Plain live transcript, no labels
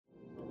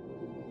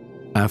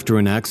After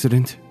an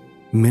accident,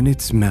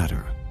 minutes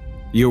matter.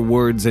 Your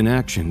words and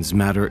actions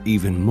matter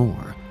even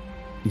more.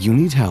 You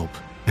need help,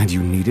 and you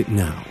need it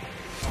now.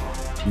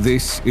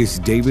 This is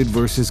David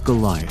versus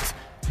Goliath,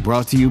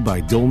 brought to you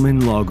by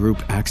Dolman Law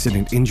Group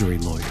Accident Injury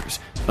Lawyers,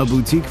 a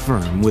boutique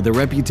firm with a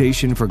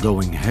reputation for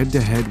going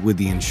head-to-head with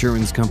the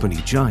insurance company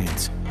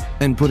giants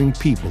and putting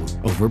people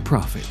over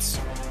profits.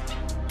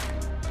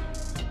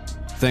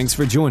 Thanks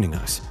for joining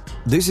us.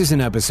 This is an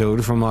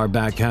episode from our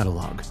back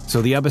catalog,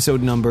 so the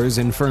episode numbers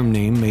and firm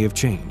name may have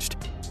changed.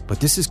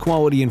 But this is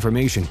quality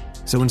information,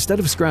 so instead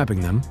of scrapping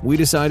them, we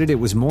decided it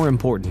was more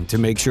important to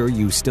make sure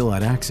you still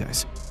had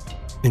access.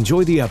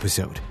 Enjoy the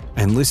episode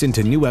and listen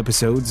to new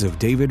episodes of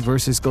David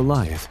vs.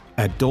 Goliath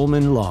at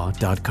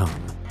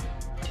dolmanlaw.com.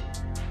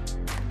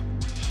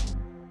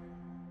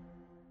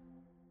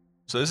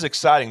 So this is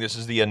exciting. This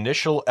is the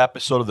initial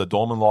episode of the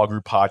Dolman Law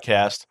Group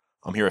podcast.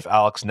 I'm here with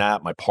Alex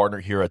Knapp, my partner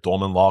here at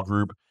Dolman Law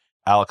Group.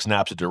 Alex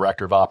Knapp's the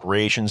Director of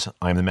Operations.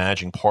 I'm the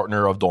Managing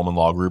Partner of Dolman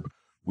Law Group.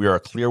 We are a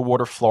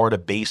Clearwater,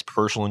 Florida-based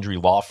personal injury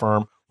law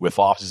firm with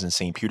offices in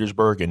St.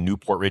 Petersburg and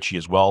Newport Richey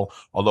as well,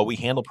 although we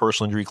handle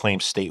personal injury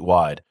claims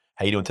statewide.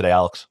 How you doing today,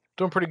 Alex?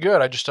 Doing pretty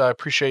good. I just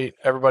appreciate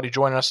everybody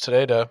joining us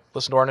today to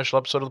listen to our initial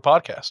episode of the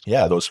podcast.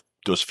 Yeah, those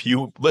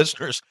few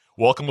listeners,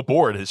 welcome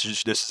aboard. This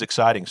is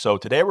exciting. So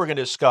today we're going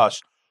to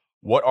discuss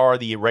what are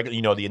the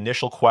the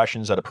initial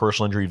questions that a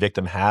personal injury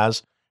victim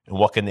has, and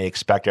what can they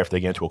expect after they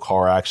get into a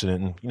car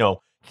accident, and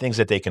things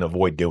that they can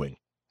avoid doing.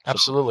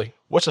 Absolutely. So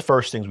what's the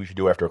first things we should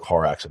do after a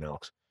car accident,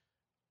 Alex?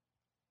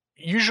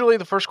 Usually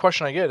the first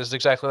question I get is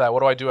exactly that.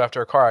 What do I do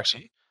after a car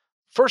accident?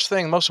 First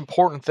thing, most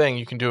important thing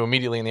you can do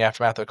immediately in the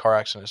aftermath of a car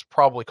accident is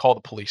probably call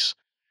the police.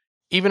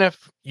 Even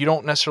if you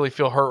don't necessarily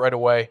feel hurt right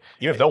away.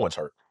 Even if no one's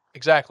hurt.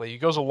 Exactly. It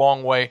goes a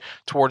long way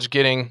towards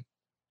getting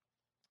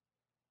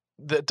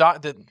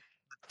the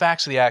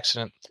facts of the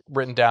accident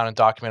written down and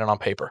documented on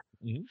paper.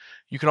 Mm-hmm.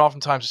 You can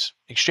oftentimes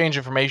exchange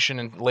information,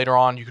 and later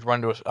on you could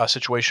run into a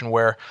situation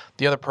where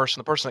the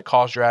person that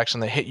caused your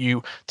accident, that hit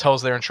you,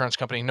 tells their insurance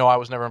company, no, I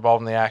was never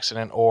involved in the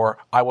accident, or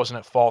I wasn't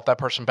at fault, that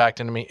person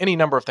backed into me. Any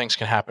number of things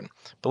can happen.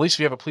 But at least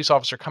if you have a police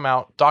officer come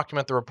out,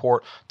 document the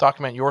report,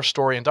 document your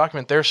story, and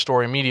document their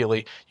story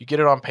immediately, you get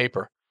it on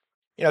paper.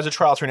 As a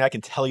trial attorney, I can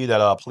tell you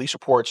that police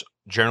reports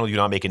generally do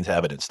not make into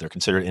evidence. They're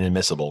considered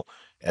inadmissible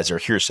as their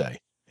hearsay.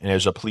 And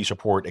there's a police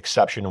report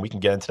exception, and we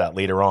can get into that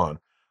later on.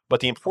 But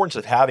the importance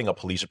of having a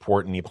police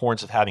report and the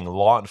importance of having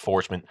law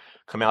enforcement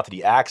come out to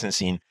the accident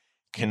scene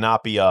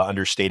cannot be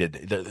understated.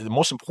 The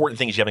most important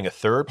thing is having a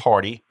third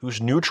party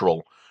who's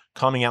neutral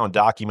coming out and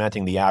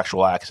documenting the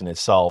actual accident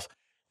itself.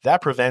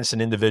 That prevents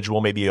an individual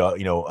maybe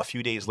a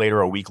few days later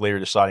or a week later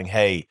deciding,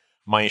 hey,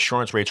 my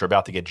insurance rates are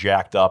about to get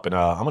jacked up, and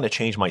I'm going to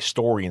change my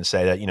story and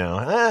say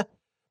that,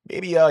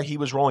 maybe he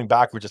was rolling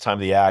backwards at the time of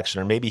the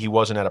accident, or maybe he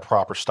wasn't at a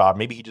proper stop.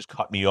 Maybe he just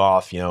cut me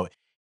off,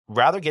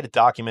 Rather get it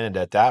documented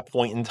at that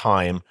point in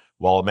time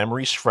while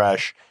memory's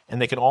fresh,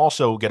 and they can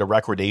also get a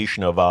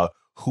recordation of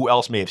who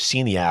else may have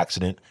seen the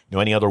accident,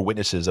 any other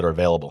witnesses that are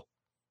available.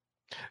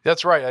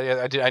 That's right.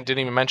 I didn't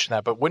even mention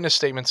that, but witness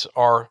statements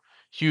are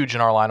huge in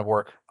our line of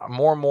work.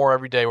 More and more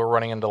every day we're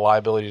running into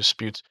liability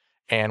disputes,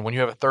 and when you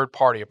have a third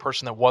party, a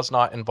person that was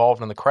not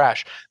involved in the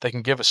crash, they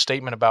can give a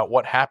statement about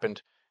what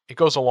happened. It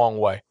goes a long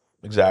way.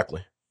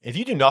 Exactly. If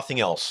you do nothing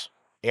else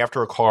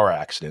after a car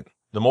accident,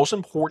 the most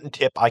important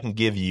tip I can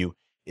give you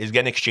is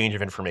get an exchange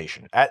of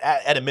information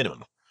at a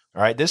minimum.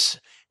 All right. This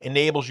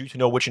enables you to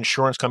know which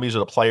insurance companies are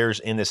the players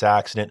in this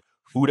accident,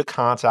 who to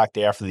contact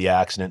after the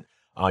accident.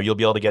 You'll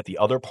be able to get the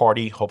other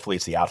party, hopefully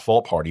it's the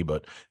at-fault party,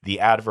 but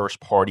the adverse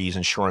party's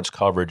insurance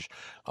coverage.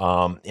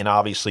 And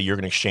obviously you're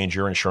going to exchange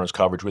your insurance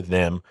coverage with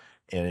them,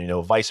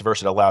 and, vice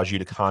versa. It allows you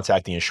to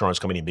contact the insurance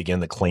company and begin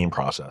the claim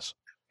process.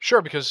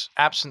 Sure. Because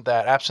absent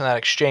that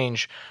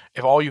exchange,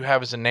 if all you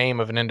have is a name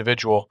of an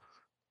individual,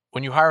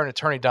 when you hire an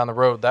attorney down the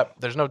road,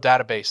 there's no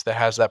database that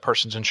has that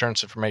person's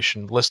insurance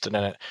information listed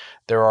in it.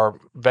 There are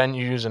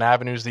venues and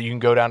avenues that you can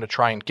go down to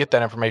try and get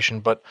that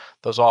information, but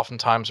those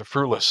oftentimes are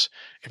fruitless.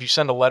 If you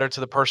send a letter to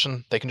the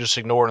person, they can just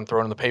ignore it and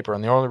throw it in the paper,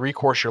 and the only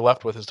recourse you're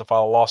left with is to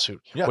file a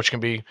lawsuit, which can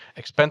be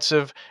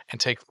expensive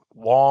and take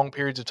long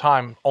periods of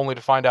time, only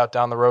to find out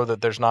down the road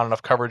that there's not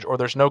enough coverage or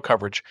there's no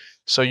coverage.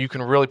 So you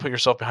can really put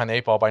yourself behind the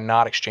eight ball by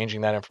not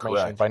exchanging that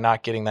information, Correct. by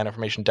not getting that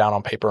information down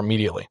on paper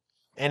immediately.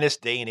 In this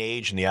day and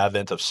age, in the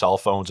advent of cell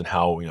phones and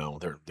how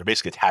they're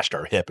basically attached to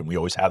our hip and we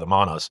always have them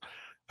on us,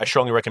 I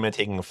strongly recommend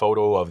taking a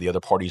photo of the other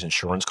party's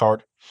insurance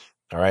card.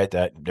 All right,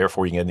 that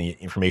therefore you can get the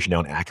information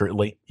down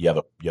accurately. You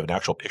have an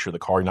actual picture of the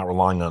car. You're not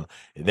relying on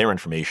their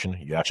information.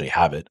 You actually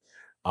have it.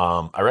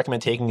 I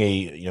recommend taking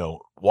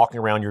walking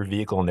around your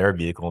vehicle and their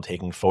vehicle and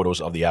taking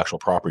photos of the actual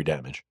property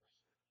damage.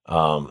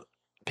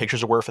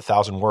 Pictures are worth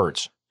 1,000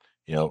 words.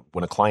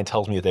 When a client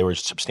tells me that there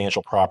was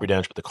substantial property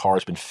damage, but the car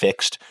has been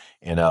fixed,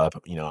 and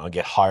I'll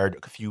get hired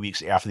a few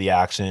weeks after the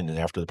accident and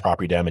after the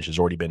property damage has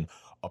already been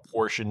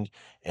apportioned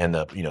and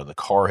the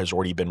car has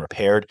already been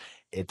repaired,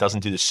 it doesn't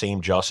do the same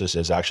justice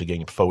as actually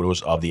getting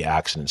photos of the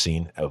accident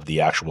scene of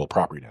the actual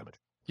property damage.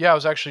 Yeah, I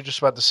was actually just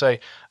about to say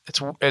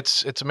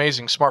it's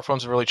amazing.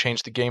 Smartphones have really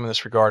changed the game in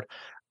this regard.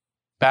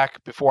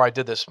 Back before I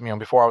did this,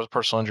 before I was a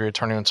personal injury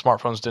attorney and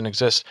smartphones didn't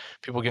exist,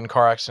 people get in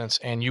car accidents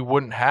and you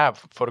wouldn't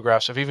have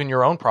photographs of even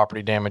your own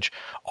property damage.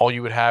 All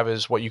you would have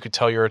is what you could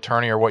tell your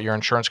attorney or what your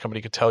insurance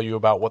company could tell you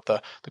about what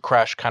the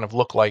crash kind of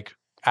looked like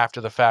after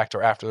the fact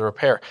or after the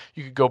repair.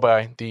 You could go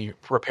by the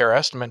repair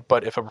estimate,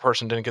 but if a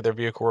person didn't get their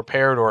vehicle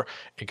repaired or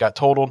it got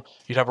totaled,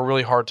 you'd have a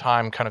really hard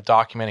time kind of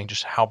documenting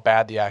just how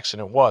bad the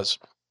accident was.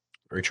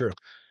 Very true.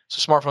 So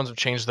smartphones have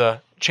changed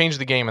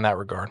the game in that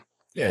regard.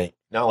 Yeah,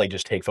 not only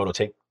just take photo,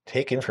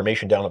 take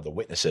information down of the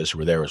witnesses who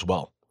were there as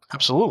well.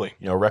 Absolutely.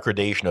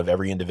 Recordation of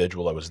every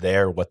individual that was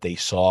there, what they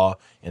saw,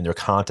 and their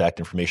contact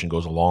information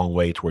goes a long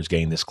way towards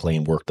getting this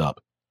claim worked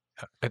up.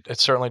 It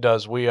certainly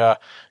does. We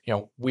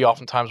we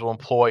oftentimes will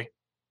employ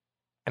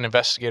an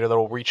investigator that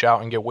will reach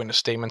out and get witness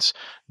statements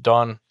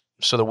done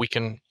so that we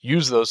can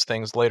use those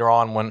things later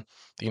on when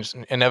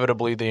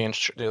inevitably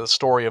the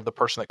story of the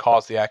person that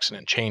caused the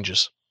accident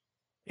changes.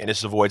 And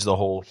this avoids the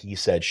whole he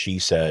said, she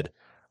said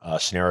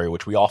scenario,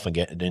 which we often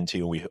get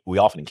into and we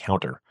often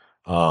encounter.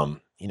 The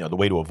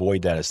way to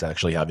avoid that is to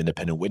actually have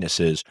independent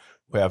witnesses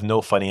who have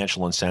no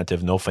financial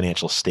incentive, no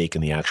financial stake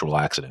in the actual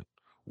accident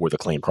or the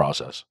claim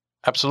process.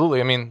 Absolutely.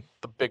 I mean,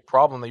 the big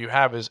problem that you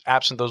have is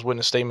absent those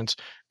witness statements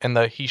and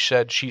the he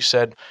said, she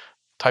said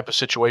type of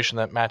situation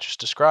that Matt just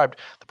described.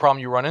 The problem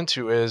you run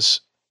into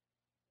is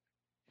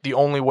the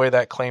only way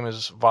that claim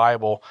is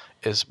viable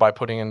is by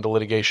putting into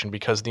litigation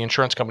because the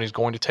insurance company is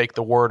going to take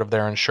the word of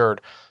their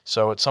insured.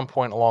 So at some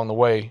point along the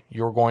way,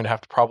 you're going to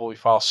have to probably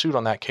file suit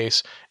on that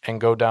case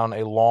and go down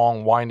a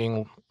long,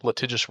 winding,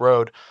 litigious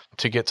road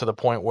to get to the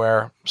point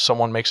where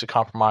someone makes a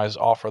compromise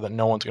offer that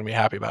no one's going to be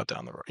happy about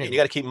down the road. And you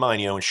got to keep in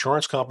mind,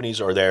 insurance companies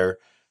are there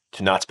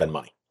to not spend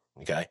money.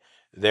 Okay,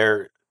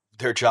 their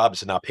job is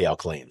to not pay out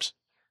claims.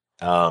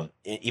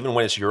 Even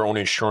when it's your own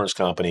insurance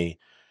company,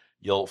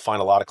 you'll find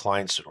a lot of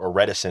clients are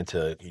reticent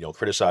to,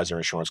 criticize their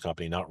insurance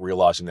company, not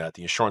realizing that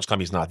the insurance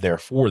company is not there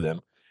for them.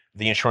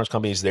 The insurance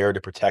company is there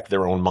to protect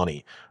their own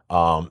money.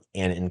 And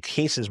in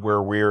cases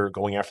where we're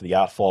going after the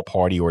at-fault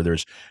party or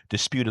there's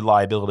disputed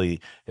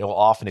liability, they'll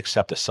often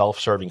accept a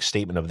self-serving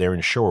statement of their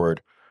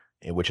insured,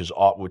 which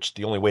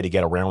the only way to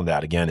get around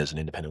that, again, is an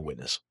independent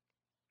witness.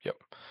 Yep.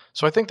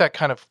 So I think that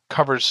kind of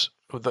covers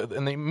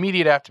in the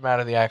immediate aftermath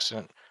of the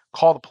accident,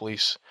 call the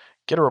police,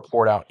 get a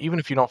report out, even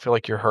if you don't feel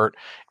like you're hurt.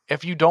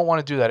 If you don't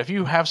want to do that, if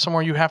you have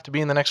somewhere you have to be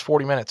in the next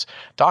 40 minutes,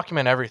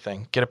 document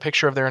everything. Get a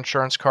picture of their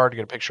insurance card,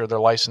 get a picture of their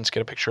license,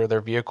 get a picture of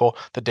their vehicle,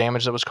 the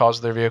damage that was caused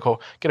to their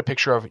vehicle, get a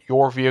picture of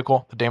your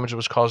vehicle, the damage that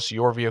was caused to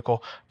your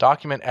vehicle.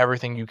 Document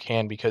everything you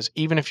can because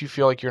even if you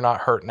feel like you're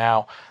not hurt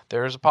now,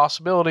 there is a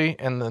possibility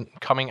in the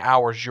coming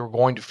hours you're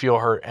going to feel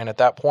hurt. And at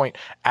that point,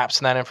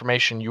 absent that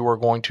information, you are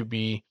going to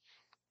be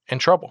in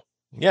trouble.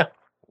 Yeah.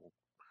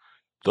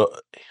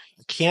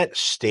 Can't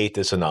state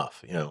this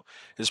enough.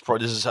 This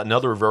is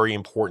another very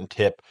important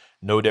tip,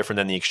 no different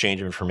than the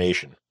exchange of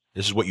information.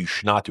 This is what you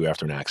should not do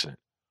after an accident.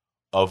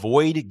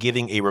 Avoid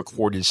giving a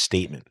recorded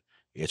statement.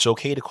 It's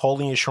okay to call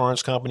the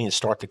insurance company and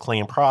start the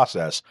claim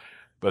process,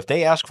 but if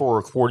they ask for a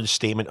recorded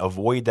statement,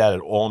 avoid that at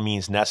all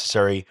means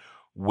necessary.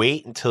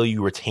 Wait until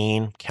you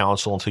retain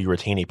counsel, until you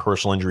retain a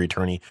personal injury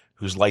attorney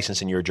who's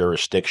licensed in your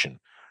jurisdiction.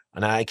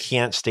 And I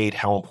can't state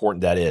how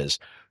important that is.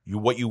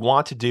 What you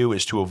want to do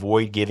is to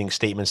avoid giving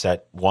statements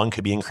that, one,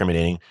 could be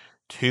incriminating.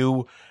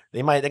 Two,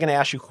 they're going to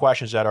ask you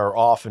questions that are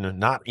often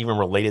not even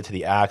related to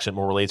the accident,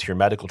 more related to your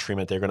medical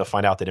treatment. They're going to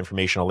find out that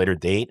information at a later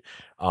date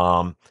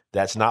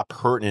that's not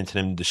pertinent to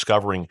them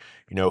discovering,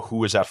 who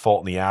was at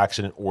fault in the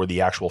accident or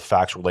the actual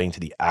facts relating to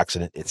the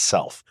accident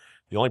itself.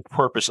 The only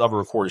purpose of a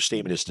recorded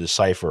statement is to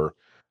decipher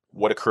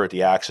what occurred at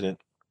the accident,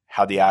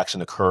 how the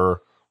accident occurred,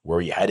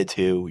 where you headed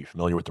to, you're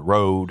familiar with the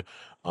road,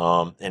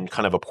 and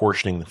kind of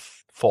apportioning the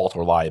fault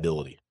or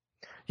liability.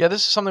 Yeah,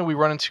 this is something we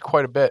run into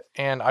quite a bit.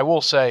 And I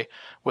will say,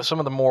 with some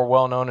of the more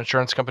well-known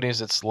insurance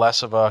companies, it's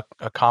less of a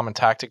common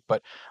tactic.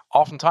 But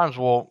oftentimes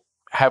we'll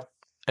have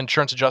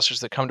insurance adjusters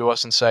that come to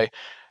us and say,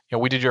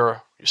 we did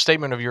your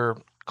statement of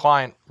your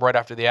client right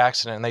after the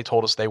accident, and they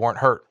told us they weren't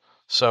hurt.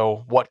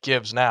 So what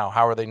gives now?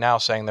 How are they now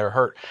saying they're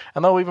hurt?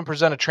 And they'll even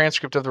present a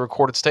transcript of the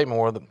recorded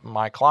statement where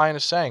my client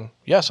is saying,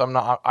 yes,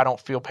 I don't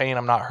feel pain,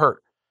 I'm not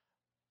hurt.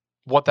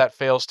 What that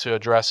fails to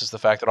address is the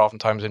fact that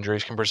oftentimes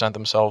injuries can present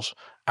themselves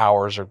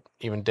hours or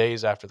even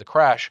days after the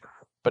crash,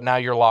 but now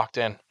you're locked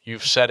in.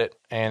 You've said it,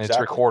 and It's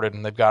recorded,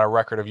 and they've got a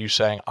record of you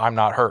saying, I'm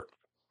not hurt.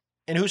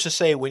 And who's to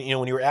say when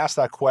you're asked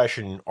that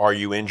question, are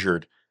you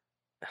injured?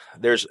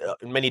 There's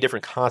many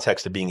different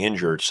contexts of being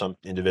injured. Some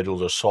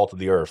individuals are salt of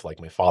the earth,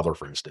 like my father,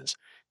 for instance.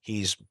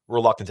 He's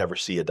reluctant to ever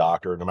see a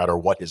doctor, no matter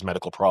what his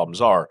medical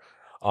problems are.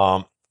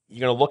 You're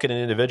going to look at an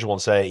individual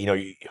and say,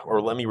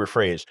 or let me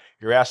rephrase,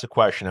 you're asked the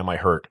question, am I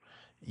hurt?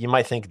 You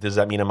might think, does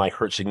that mean am I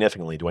hurt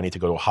significantly? Do I need to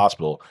go to a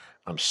hospital?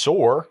 I'm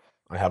sore.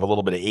 I have a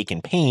little bit of ache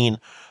and pain,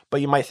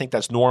 but you might think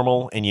that's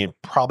normal, and you're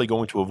probably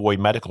going to avoid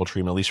medical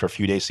treatment, at least for a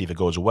few days, see if it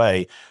goes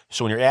away.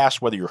 So when you're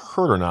asked whether you're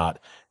hurt or not,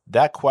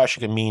 that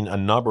question can mean a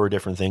number of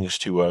different things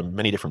to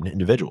many different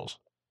individuals.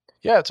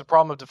 Yeah, it's a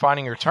problem of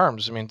defining your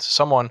terms. I mean, to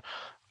someone,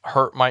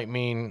 hurt might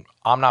mean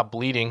I'm not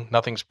bleeding,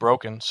 nothing's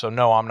broken, so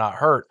no, I'm not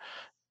hurt.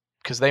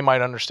 Because they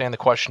might understand the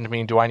question to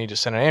mean, do I need to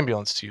send an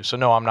ambulance to you? So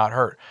no, I'm not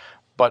hurt.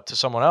 But to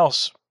someone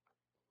else,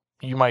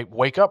 you might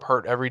wake up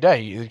hurt every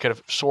day. You could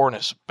have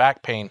soreness,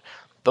 back pain.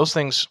 Those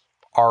things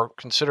are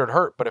considered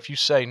hurt. But if you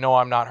say, no,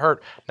 I'm not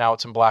hurt, now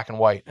it's in black and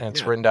white and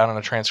it's written down on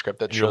a transcript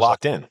that you're shows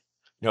locked in.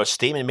 A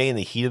statement made in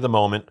the heat of the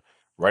moment,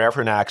 right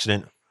after an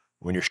accident,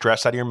 when you're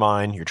stressed out of your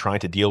mind, you're trying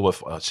to deal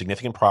with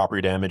significant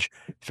property damage,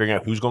 figuring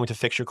out who's going to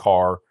fix your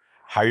car,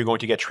 how you're going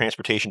to get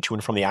transportation to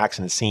and from the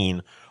accident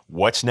scene,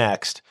 what's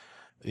next.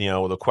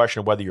 The question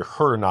of whether you're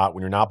hurt or not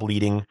when you're not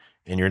bleeding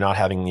and you're not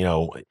having,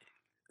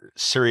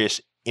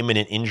 serious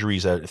imminent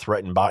injuries that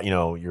threaten,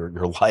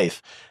 your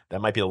life. That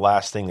might be the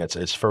last thing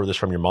that's furthest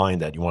from your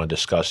mind that you want to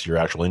discuss your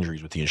actual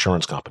injuries with the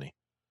insurance company.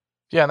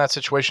 Yeah, in that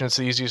situation, it's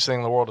the easiest thing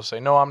in the world to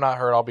say, no, I'm not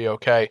hurt, I'll be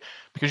okay.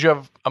 Because you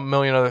have a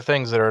million other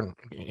things that are,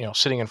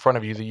 sitting in front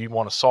of you that you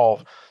want to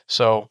solve.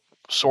 So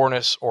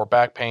soreness or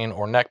back pain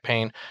or neck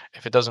pain,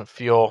 if it doesn't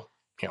feel,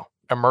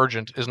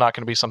 emergent, is not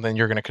going to be something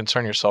you're going to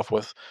concern yourself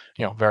with,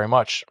 very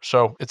much.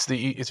 So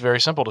it's very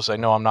simple to say,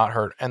 no, I'm not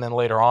hurt. And then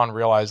later on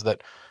realize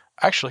that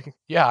actually,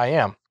 yeah, I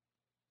am.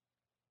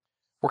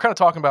 We're kind of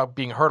talking about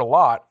being hurt a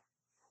lot.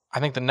 I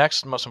think the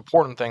next most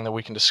important thing that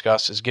we can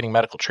discuss is getting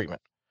medical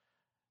treatment.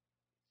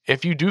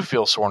 If you do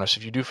feel soreness,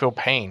 if you do feel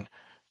pain,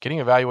 getting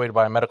evaluated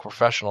by a medical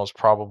professional is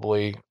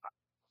probably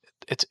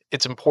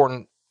it's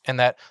important, in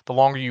that the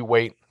longer you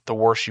wait, the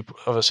worse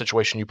of a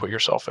situation you put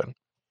yourself in.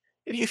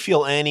 If you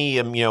feel any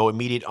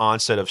immediate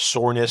onset of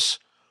soreness,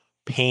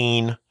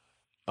 pain,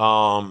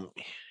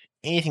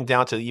 anything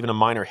down to even a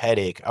minor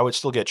headache, I would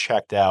still get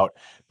checked out.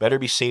 Better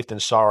be safe than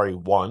sorry,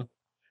 one.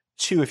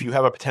 Two, if you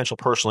have a potential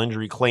personal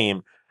injury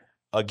claim,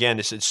 again,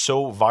 this is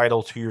so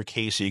vital to your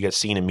case that you get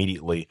seen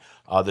immediately.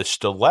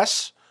 The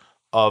less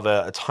of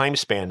a time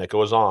span that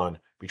goes on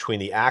between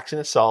the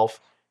accident itself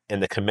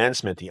and the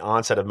commencement, the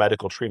onset of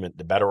medical treatment,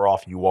 the better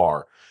off you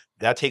are.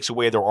 That takes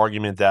away their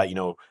argument that,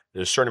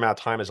 there's a certain amount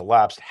of time has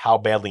elapsed. How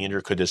badly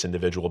injured could this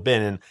individual have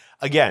been? And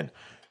again,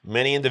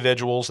 many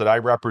individuals that I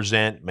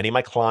represent, many of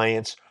my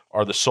clients,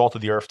 are the salt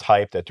of the earth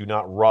type that do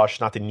not rush,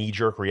 not the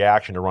knee-jerk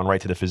reaction to run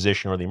right to the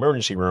physician or the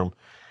emergency room.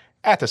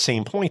 At the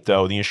same point,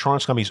 though, the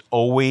insurance company is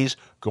always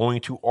going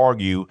to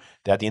argue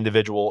that the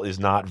individual is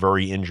not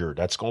very injured.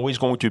 That's always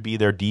going to be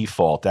their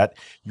default, that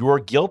you are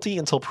guilty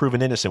until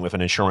proven innocent with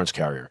an insurance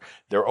carrier.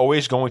 They're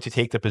always going to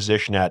take the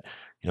position that,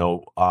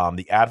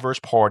 the adverse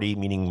party,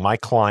 meaning my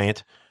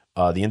client,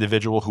 the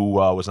individual who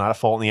was not at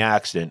fault in the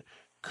accident,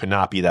 could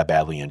not be that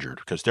badly injured,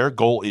 because their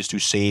goal is to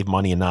save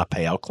money and not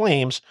pay out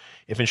claims.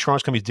 If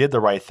insurance companies did the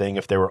right thing,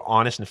 if they were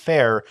honest and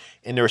fair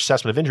in their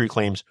assessment of injury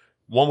claims,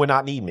 one would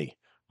not need me.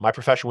 My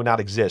profession would not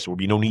exist. There would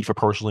be no need for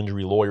personal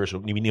injury lawyers. There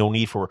would be no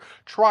need for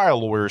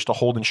trial lawyers to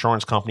hold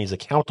insurance companies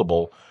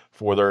accountable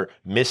for their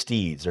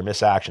misdeeds, their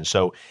misactions.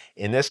 So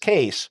in this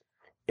case,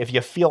 if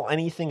you feel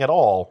anything at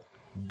all,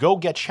 go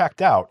get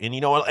checked out. And,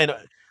 and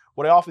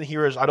what I often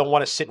hear is, I don't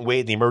want to sit and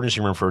wait in the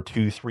emergency room for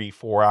 2, 3,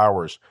 4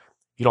 hours.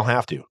 You don't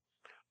have to.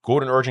 Go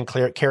to an urgent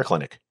care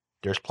clinic.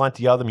 There's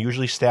plenty of them,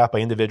 usually staffed by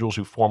individuals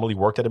who formerly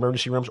worked at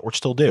emergency rooms or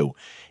still do.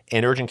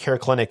 An urgent care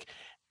clinic,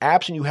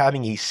 absent you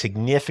having a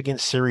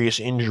significant serious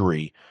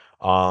injury,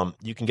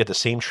 you can get the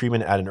same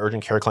treatment at an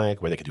urgent care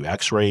clinic where they can do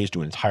x-rays,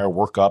 do an entire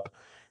workup,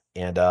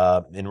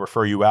 and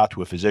refer you out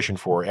to a physician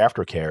for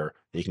aftercare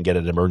that you can get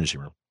at an emergency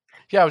room.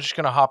 Yeah, I was just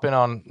going to hop in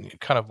on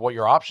kind of what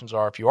your options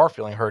are if you are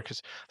feeling hurt,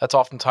 because that's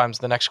oftentimes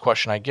the next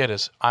question I get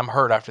is, I'm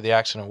hurt after the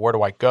accident, where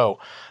do I go?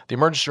 The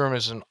emergency room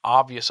is an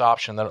obvious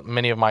option that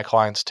many of my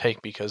clients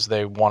take because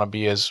they want to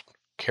be as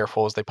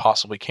careful as they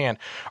possibly can.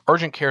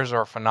 Urgent cares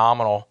are a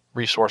phenomenal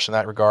resource in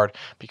that regard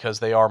because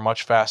they are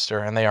much faster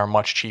and they are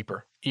much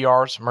cheaper.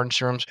 ERs,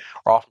 emergency rooms,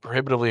 are often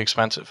prohibitively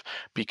expensive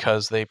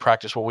because they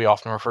practice what we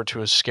often refer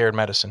to as scared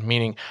medicine,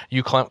 meaning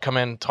you come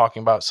in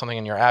talking about something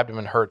in your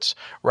abdomen hurts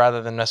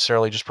rather than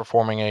necessarily just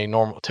performing a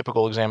normal,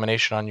 typical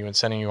examination on you and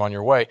sending you on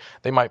your way.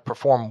 They might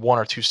perform 1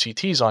 or 2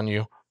 CTs on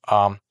you,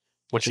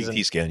 which CT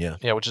is scan,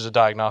 yeah, which is a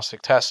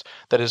diagnostic test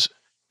that is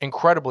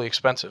incredibly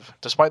expensive.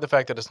 Despite the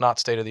fact that it's not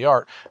state of the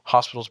art,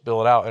 hospitals bill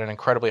it out at an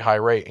incredibly high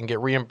rate and get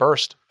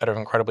reimbursed at an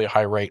incredibly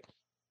high rate.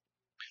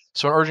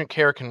 So an urgent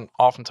care can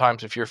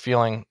oftentimes, if you're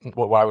feeling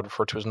what I would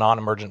refer to as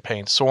non-emergent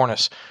pain,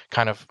 soreness,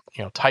 kind of,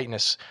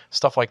 tightness,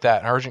 stuff like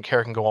that, an urgent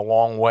care can go a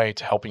long way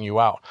to helping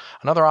you out.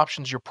 Another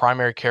option is your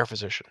primary care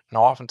physician.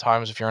 Now,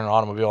 oftentimes, if you're in an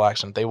automobile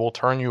accident, they will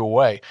turn you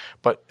away,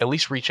 but at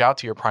least reach out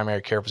to your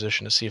primary care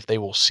physician to see if they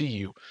will see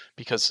you,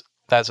 because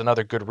that's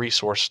another good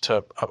resource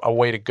to a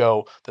way to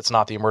go that's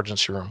not the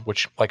emergency room,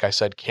 which, like I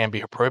said, can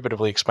be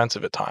prohibitively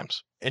expensive at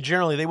times. And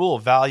generally, they will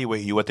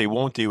evaluate you. What they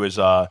won't do is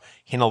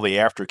handle the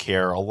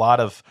aftercare. A lot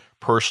of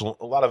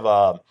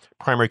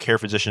primary care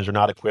physicians are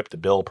not equipped to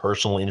bill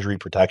personal injury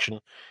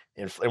protection,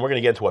 and we're going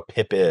to get into what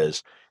PIP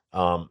is.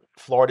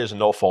 Florida is a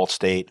no-fault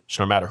state,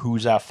 so no matter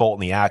who's at fault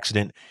in the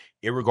accident,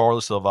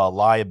 irregardless of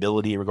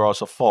liability,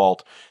 regardless of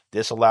fault,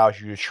 this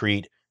allows you to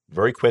treat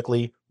very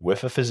quickly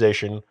with a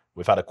physician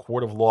without a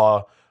court of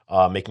law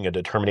making a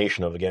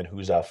determination of, again,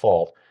 who's at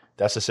fault.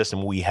 That's the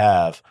system we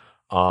have.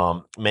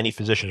 Many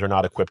physicians are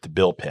not equipped to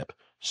bill PIP.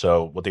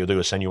 So what they'll do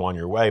is send you on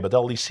your way, but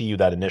they'll at least see you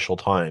that initial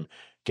time.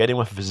 Get in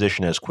with a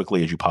physician as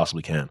quickly as you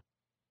possibly can.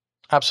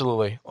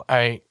 Absolutely.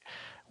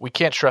 We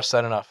can't stress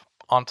that enough.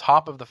 On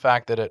top of the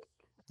fact that it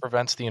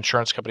prevents the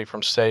insurance company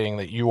from saying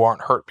that you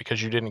aren't hurt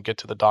because you didn't get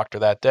to the doctor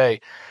that day,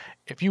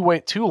 if you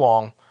wait too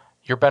long,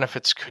 your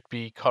benefits could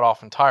be cut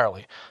off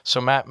entirely.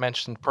 So Matt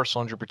mentioned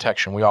personal injury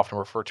protection. We often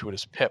refer to it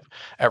as PIP.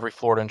 Every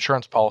Florida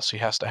insurance policy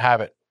has to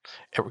have it.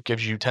 It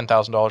gives you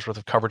 $10,000 worth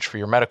of coverage for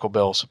your medical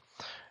bills.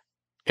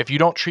 If you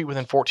don't treat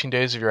within 14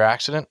 days of your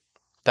accident,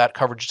 that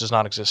coverage does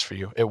not exist for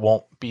you. It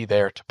won't be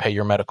there to pay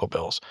your medical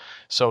bills.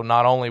 So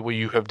not only will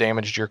you have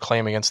damaged your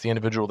claim against the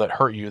individual that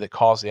hurt you, that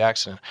caused the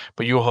accident,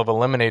 but you will have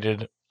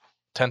eliminated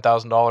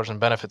 $10,000 in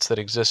benefits that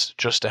exist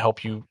just to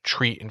help you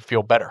treat and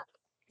feel better.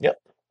 Yep.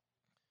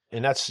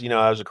 And that's,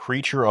 as a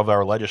creature of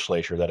our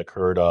legislature that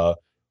occurred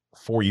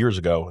 4 years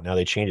ago. Now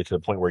they changed it to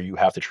the point where you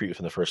have to treat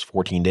within the first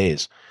 14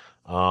 days.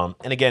 And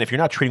again, if you're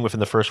not treating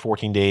within the first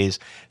 14 days,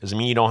 does it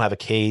mean you don't have a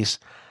case?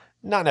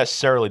 Not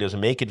necessarily. Does it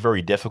make it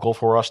very difficult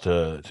for us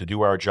to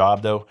do our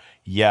job, though?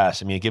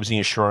 Yes. I mean, it gives the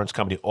insurance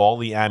company all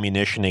the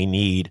ammunition they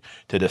need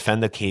to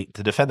defend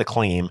the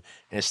claim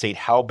and state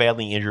how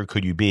badly injured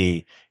could you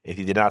be if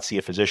you did not see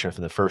a physician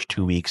within the first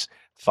 2 weeks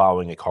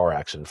following a car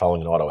accident,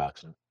 following an auto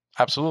accident.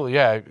 Absolutely,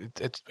 yeah.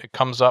 It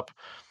comes up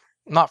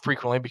not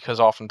frequently because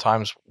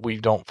oftentimes we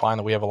don't find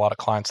that we have a lot of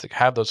clients that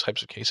have those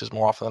types of cases.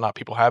 More often than not,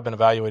 people have been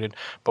evaluated,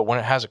 but when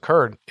it has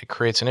occurred, it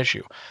creates an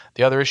issue.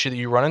 The other issue that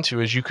you run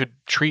into is you could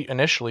treat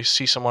initially,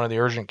 see someone in the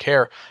urgent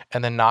care,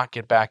 and then not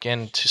get back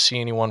in to see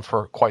anyone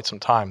for quite some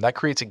time. That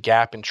creates a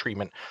gap in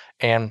treatment.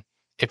 And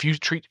if you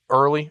treat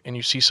early and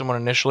you see someone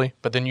initially,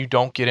 but then you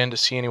don't get in to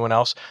see anyone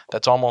else,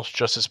 that's almost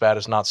just as bad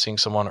as not seeing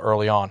someone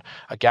early on.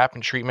 A gap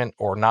in treatment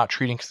or not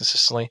treating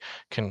consistently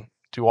can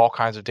do all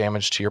kinds of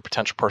damage to your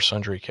potential personal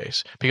injury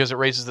case because it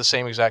raises the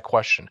same exact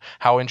question.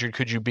 How injured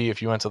could you be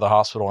if you went to the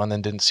hospital and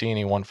then didn't see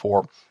anyone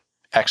for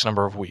X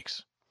number of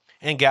weeks?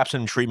 And gaps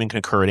in treatment can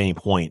occur at any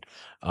point.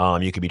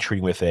 You could be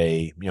treating with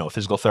a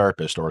physical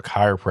therapist or a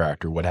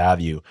chiropractor, what have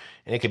you,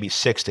 and it could be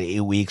 6 to 8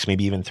 weeks,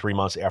 maybe even 3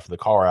 months after the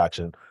car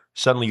accident.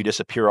 Suddenly you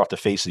disappear off the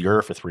face of the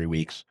earth for 3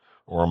 weeks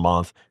or a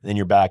month, and then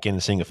you're back in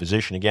and seeing a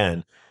physician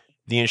again.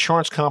 The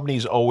insurance company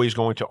is always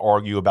going to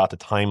argue about the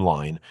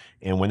timeline.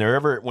 And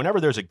whenever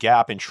there's a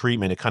gap in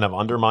treatment, it kind of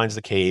undermines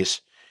the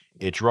case.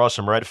 It draws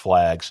some red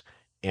flags.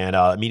 And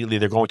immediately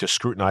they're going to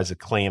scrutinize the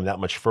claim that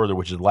much further,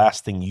 which is the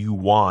last thing you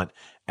want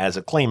as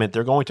a claimant.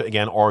 They're going to,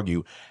 again,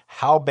 argue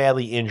how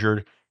badly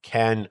injured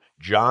can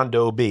John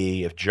Doe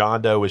be if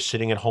John Doe is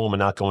sitting at home and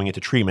not going into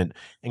treatment.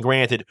 And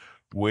granted,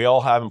 we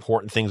all have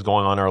important things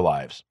going on in our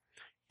lives.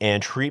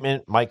 And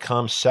treatment might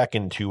come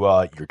second to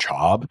your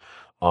job,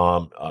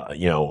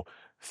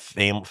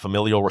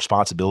 familial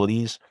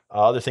responsibilities,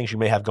 other things you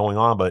may have going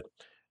on. But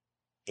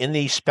in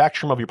the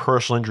spectrum of your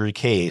personal injury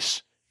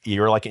case,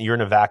 you're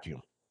in a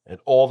vacuum. And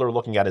all they're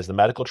looking at is the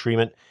medical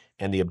treatment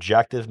and the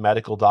objective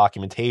medical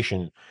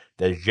documentation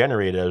that is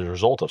generated as a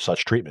result of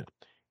such treatment.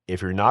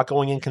 If you're not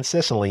going in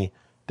consistently,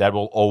 that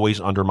will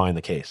always undermine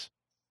the case.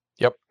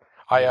 Yep.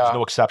 There's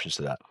no exceptions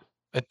to that.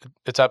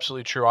 It's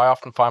absolutely true. I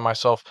often find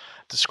myself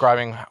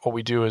describing what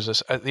we do as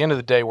this. At the end of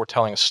the day, we're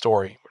telling a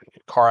story.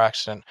 Car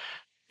accident,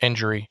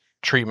 injury,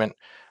 treatment.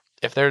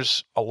 If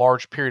there's a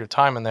large period of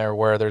time in there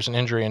where there's an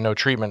injury and no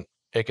treatment,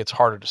 it gets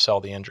harder to sell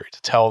the injury,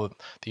 to tell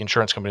the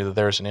insurance company that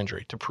there's an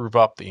injury, to prove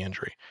up the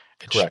injury.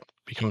 It Correct.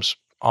 Becomes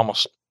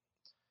almost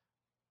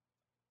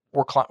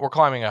we're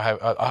climbing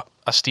a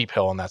steep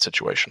hill in that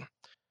situation.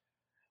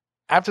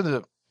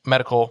 After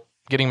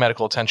getting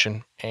medical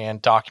attention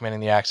and documenting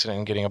the accident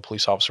and getting a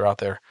police officer out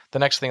there, the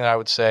next thing that I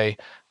would say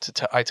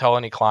I tell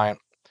any client,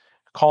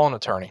 call an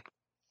attorney.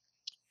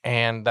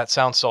 And that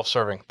sounds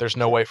self-serving. There's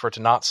no way for it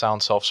to not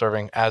sound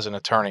self-serving as an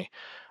attorney.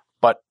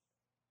 But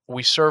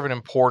we serve an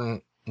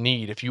important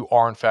need if you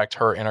are in fact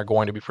hurt and are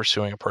going to be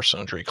pursuing a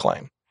personal injury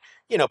claim.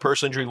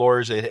 Personal injury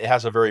lawyers, it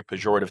has a very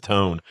pejorative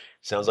tone. It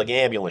sounds like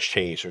ambulance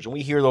chasers. And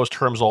we hear those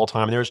terms all the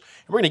time. We're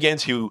going to get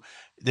into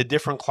the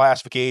different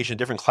classification,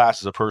 different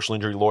classes of personal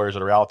injury lawyers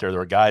that are out there.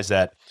 There are guys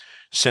that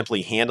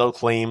simply handle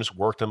claims,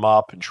 work them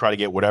up, and try to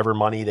get whatever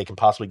money they can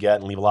possibly get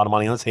and leave a lot of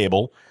money on the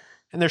table.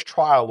 And there's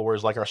trial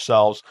lawyers like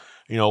ourselves,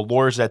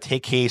 lawyers that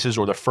take cases,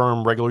 or the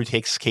firm regularly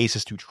takes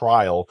cases to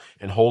trial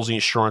and holds the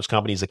insurance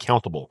companies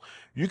accountable.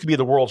 You could be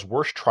the world's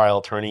worst trial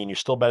attorney and you're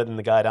still better than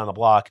the guy down the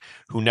block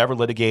who never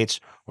litigates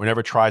or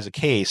never tries a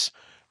case.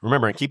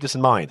 Remember, and keep this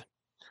in mind,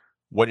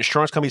 what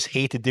insurance companies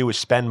hate to do is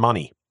spend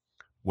money.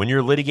 When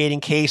you're litigating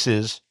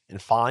cases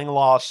and filing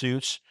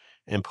lawsuits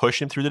and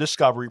pushing through the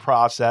discovery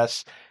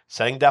process,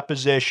 setting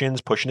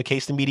depositions, pushing the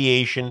case to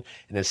mediation,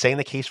 and then setting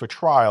the case for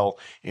trial,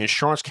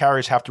 insurance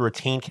carriers have to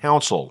retain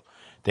counsel.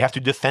 They have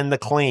to defend the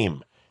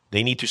claim.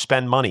 They need to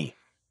spend money.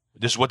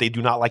 This is what they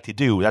do not like to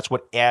do. That's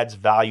what adds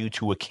value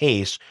to a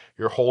case.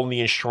 You're holding the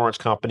insurance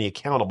company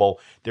accountable.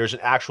 There's an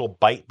actual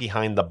bite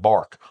behind the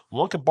bark.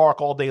 One can bark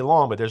all day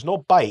long, but there's no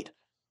bite.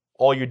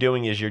 All you're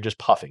doing is you're just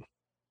puffing.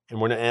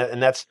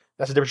 And that's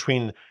the difference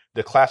between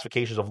the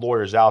classifications of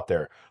lawyers out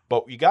there.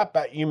 But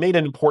you made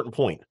an important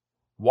point.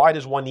 Why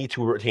does one need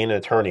to retain an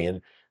attorney?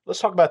 And let's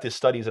talk about the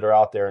studies that are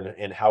out there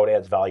and how it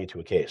adds value to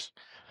a case.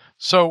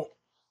 So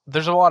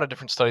there's a lot of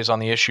different studies on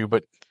the issue,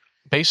 but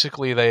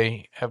basically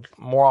they have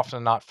more often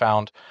than not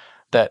found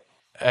that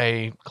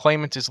a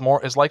claimant is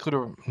likely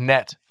to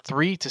net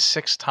 3 to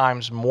 6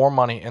 times more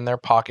money in their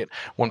pocket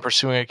when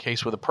pursuing a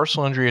case with a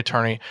personal injury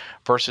attorney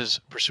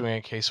versus pursuing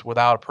a case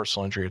without a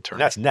personal injury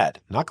attorney. And that's net,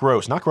 not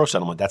gross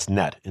settlement. That's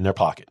net in their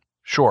pocket.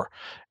 Sure.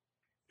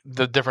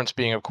 The difference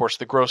being, of course,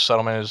 the gross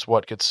settlement is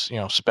what gets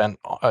spent.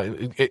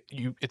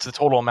 It's the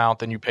total amount.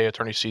 Then you pay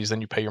attorney fees.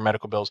 Then you pay your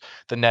medical bills.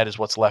 The net is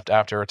what's left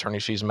after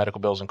attorney fees and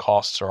medical bills and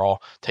costs are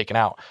all taken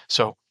out.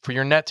 So for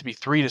your net to be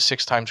 3 to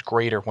 6 times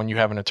greater when you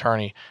have an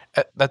attorney,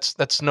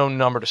 that's no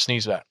number to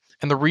sneeze at.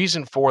 And the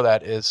reason for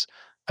that is,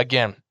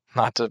 again,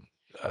 not to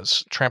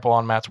trample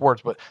on Matt's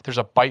words, but there's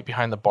a bite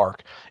behind the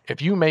bark.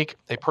 If you make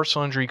a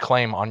personal injury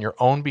claim on your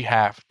own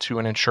behalf to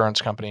an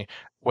insurance company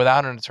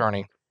without an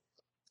attorney,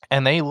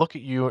 and they look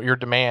at your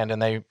demand,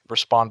 and they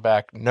respond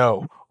back,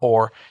 no,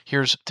 or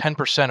here's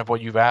 10% of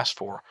what you've asked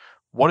for.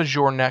 What is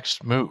your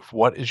next move?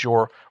 What is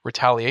your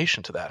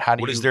retaliation to that?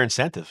 What is their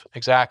incentive?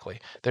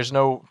 Exactly. There's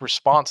no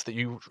response that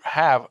you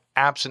have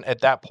absent at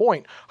that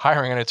point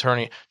hiring an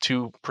attorney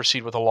to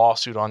proceed with a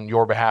lawsuit on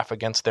your behalf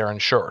against their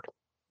insured.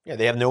 Yeah,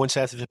 they have no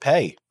incentive to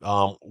pay.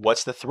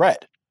 What's the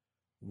threat?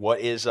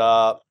 What is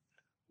the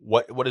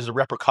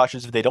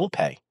repercussions if they don't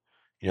pay?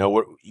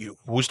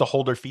 Who's to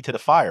hold their feet to the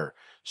fire?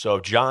 So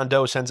if John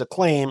Doe sends a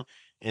claim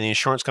and the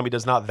insurance company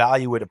does not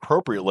value it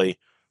appropriately,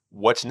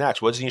 what's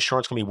next? What is the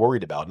insurance company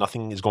worried about?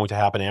 Nothing is going to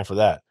happen after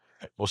that.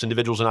 Most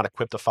individuals are not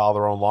equipped to file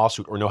their own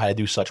lawsuit or know how to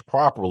do such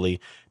properly,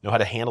 know how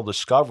to handle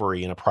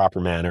discovery in a proper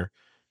manner,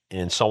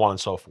 and so on and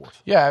so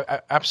forth. Yeah,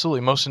 absolutely.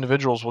 Most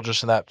individuals will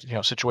just in that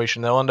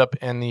situation, they'll end up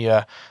in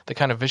the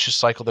kind of vicious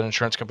cycle that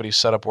insurance companies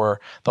set up, where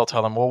they'll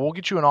tell them, well, we'll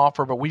get you an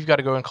offer, but we've got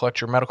to go and collect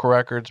your medical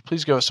records.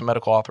 Please give us some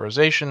medical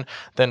authorization.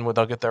 Then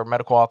they'll get their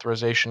medical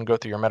authorization, go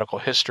through your medical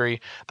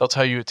history. They'll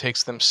tell you it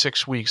takes them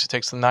 6 weeks. It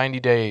takes them 90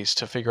 days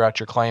to figure out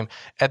your claim,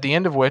 at the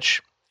end of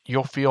which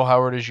you'll feel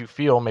however it is you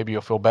feel. Maybe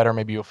you'll feel better,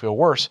 maybe you'll feel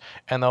worse.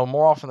 And they'll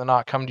more often than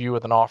not come to you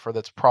with an offer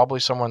that's probably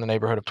somewhere in the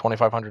neighborhood of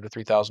 $2,500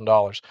 to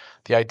 $3,000.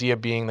 The idea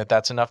being that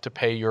that's enough to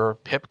pay your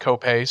PIP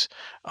copays,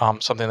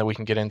 something that we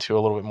can get into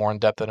a little bit more in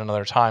depth at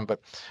another time, but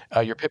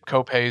your PIP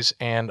copays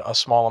and a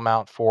small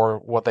amount for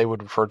what they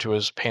would refer to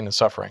as pain and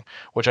suffering,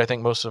 which I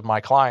think most of my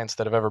clients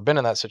that have ever been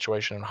in that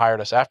situation and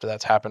hired us after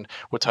that's happened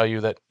would tell you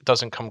that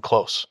doesn't come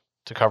close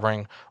to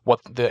covering what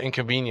the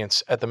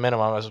inconvenience at the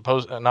minimum, as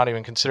opposed to not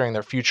even considering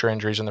their future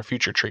injuries and their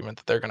future treatment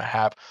that they're going to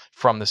have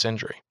from this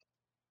injury.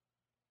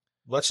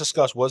 Let's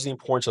discuss what's the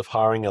importance of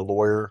hiring a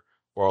lawyer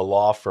or a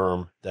law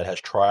firm that has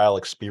trial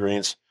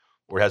experience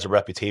or has a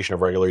reputation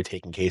of regularly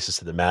taking cases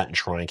to the mat and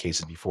trying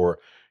cases before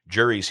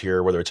juries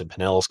here, whether it's in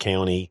Pinellas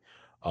County,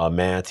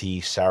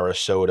 Manatee,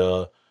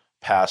 Sarasota,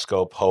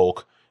 Pasco,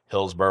 Polk,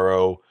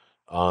 Hillsborough,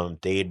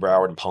 Dade,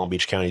 Broward, and Palm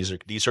Beach counties.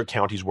 These are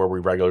counties where we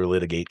regularly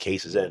litigate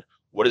cases in.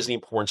 What is the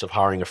importance of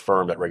hiring a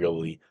firm that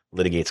regularly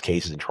litigates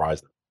cases and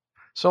tries them?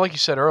 So like you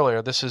said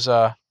earlier, this is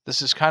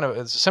kind of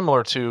it's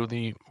similar to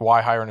the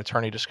why hire an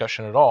attorney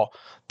discussion at all.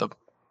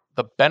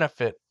 The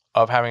benefit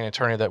of having an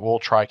attorney that will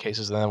try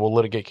cases and then will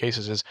litigate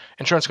cases is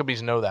insurance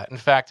companies know that. In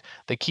fact,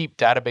 they keep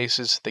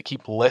databases, they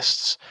keep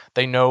lists.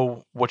 They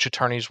know which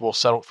attorneys will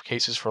settle for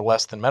cases for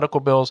less than medical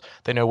bills.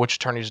 They know which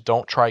attorneys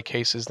don't try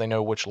cases. They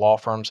know which law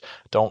firms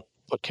don't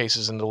put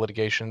cases into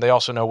litigation. They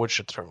also know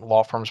which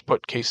law firms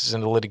put cases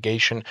into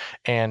litigation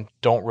and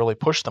don't really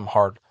push them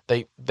hard.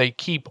 They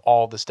keep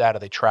all this data.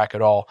 They track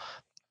it all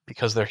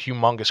because they're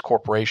humongous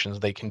corporations.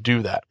 They can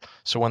do that.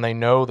 So when they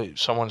know that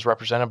someone's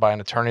represented by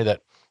an attorney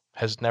that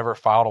has never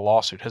filed a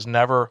lawsuit, has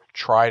never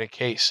tried a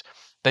case,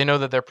 they know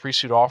that their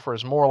pre-suit offer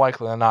is more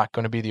likely than not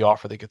going to be the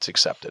offer that gets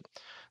accepted.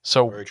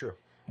 So very true.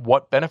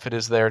 What benefit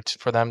is there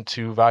for them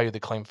to value the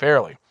claim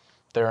fairly?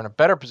 They're in a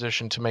better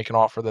position to make an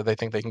offer that they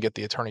think they can get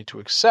the attorney to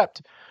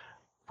accept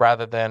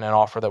rather than an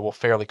offer that will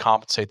fairly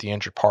compensate the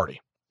injured party.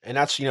 And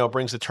that's,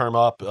 brings the term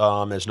up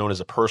as known as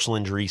a personal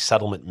injury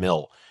settlement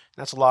mill.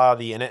 And that's a lot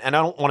of and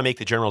I don't want to make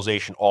the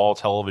generalization all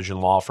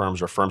television law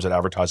firms or firms that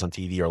advertise on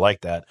TV are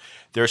like that.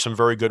 There are some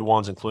very good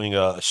ones, including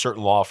a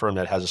certain law firm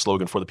that has a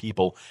slogan for the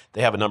people.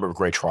 They have a number of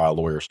great trial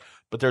lawyers.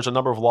 But there's a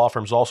number of law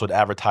firms also that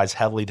advertise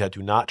heavily that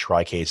do not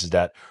try cases,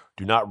 that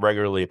do not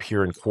regularly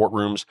appear in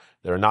courtrooms,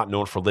 that are not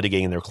known for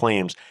litigating their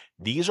claims.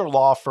 These are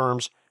law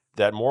firms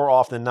that more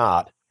often than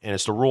not, and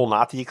it's the rule,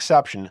 not the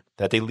exception,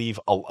 that they leave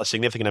a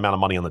significant amount of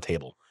money on the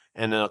table.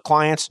 And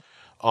clients,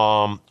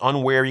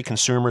 unwary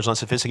consumers,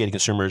 unsophisticated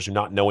consumers do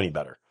not know any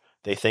better.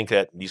 They think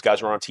that these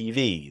guys are on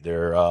TV.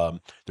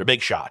 They're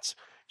big shots.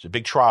 They're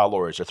big trial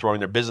lawyers. They're throwing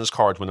their business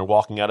cards when they're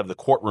walking out of the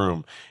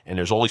courtroom, and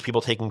there's all these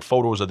people taking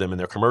photos of them in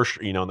their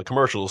commercial. In the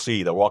commercial, you'll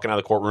see they're walking out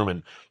of the courtroom,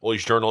 and all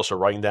these journalists are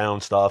writing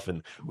down stuff,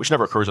 and which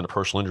never occurs in a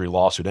personal injury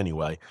lawsuit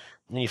anyway.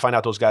 And then you find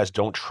out those guys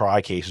don't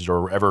try cases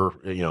or ever,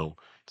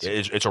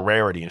 It's a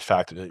rarity. In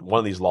fact, one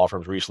of these law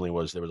firms recently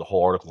there was a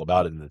whole article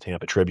about it in the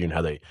Tampa Tribune,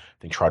 how they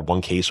tried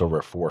one case over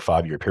a 4 or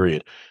 5 year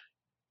period.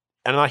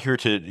 And I'm not here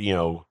to,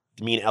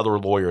 demean other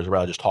lawyers,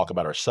 rather just talk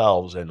about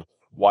ourselves and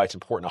why it's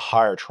important to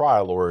hire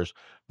trial lawyers.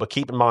 But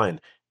keep in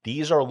mind,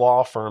 these are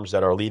law firms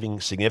that are leaving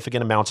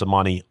significant amounts of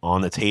money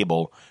on the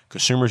table.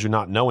 Consumers do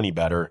not know any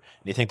better.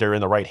 And they think they're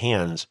in the right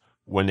hands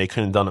when they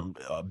could have done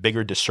a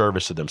bigger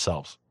disservice to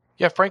themselves.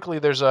 Yeah, frankly,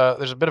 there's a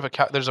bit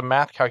of there's a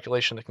math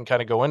calculation that can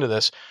kind of go into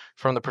this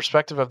from the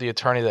perspective of the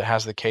attorney that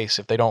has the case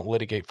if they don't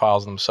litigate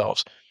files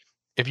themselves.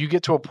 If you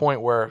get to a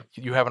point where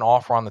you have an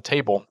offer on the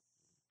table,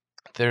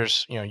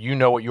 there's you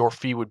know what your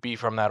fee would be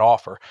from that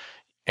offer,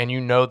 and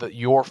you know that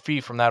your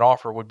fee from that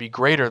offer would be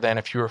greater than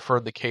if you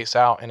referred the case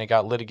out and it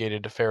got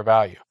litigated to fair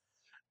value.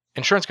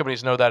 Insurance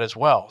companies know that as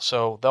well,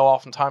 so they'll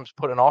oftentimes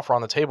put an offer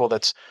on the table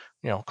that's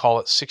call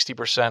it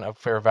 60% of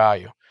fair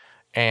value,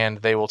 and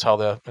they will tell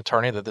the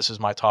attorney that this is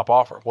my top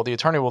offer. Well, the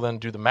attorney will then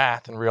do the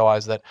math and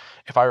realize that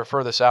if I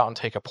refer this out and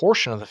take a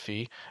portion of the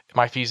fee,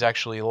 my fee is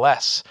actually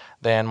less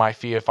than my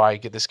fee if I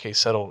get this case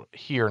settled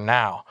here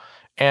now.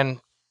 And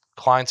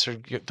clients are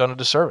done a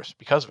disservice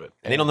because of it.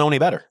 And they don't know any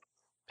better.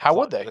 How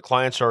would they? The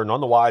clients are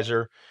none the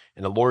wiser,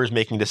 and the lawyer's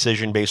making a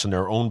decision based on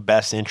their own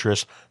best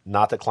interest,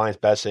 not the client's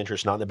best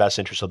interest, not in the best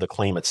interest of the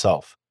claim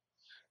itself.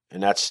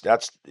 And that's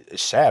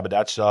sad, but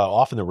that's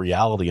often the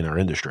reality in our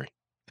industry.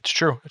 It's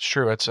true. It's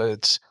true.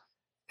 It's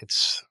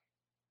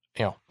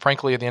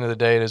frankly, at the end of the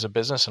day, it is a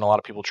business, and a lot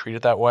of people treat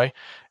it that way.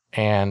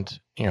 And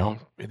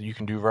you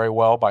can do very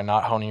well by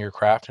not honing your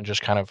craft and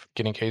just kind of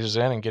getting cases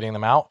in and getting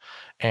them out.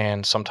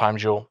 And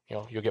sometimes you'll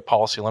get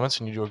policy limits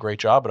and you do a great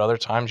job, but other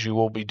times you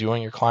will be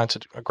doing your clients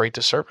a great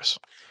disservice.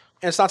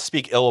 And it's not to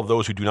speak ill of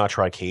those who do not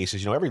try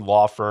cases. Every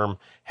law firm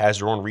has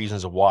their own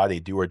reasons of why they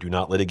do or do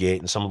not litigate.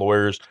 And some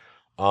lawyers,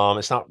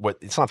 it's not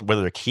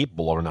whether they're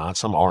capable or not.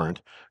 Some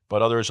aren't,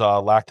 but others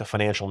lack the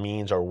financial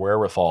means or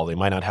wherewithal. They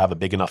might not have a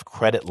big enough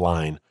credit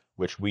line,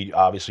 which we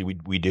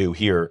do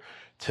here,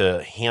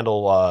 to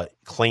handle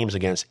claims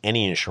against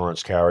any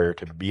insurance carrier,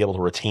 to be able to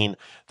retain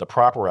the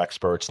proper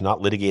experts, not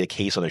litigate a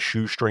case on a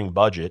shoestring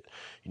budget.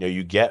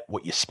 You get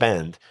what you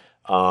spend.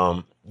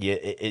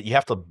 You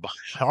have to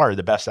hire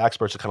the best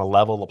experts to kind of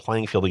level the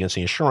playing field against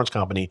the insurance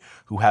company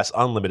who has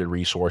unlimited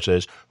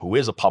resources, who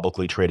is a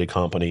publicly traded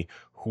company,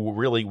 who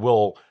really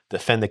will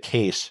defend the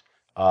case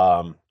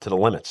to the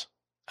limits.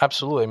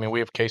 Absolutely. I mean, we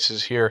have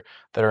cases here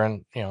that are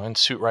in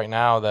suit right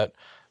now that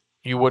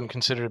you wouldn't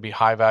consider to be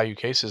high value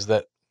cases,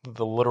 that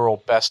the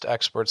literal best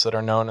experts that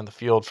are known in the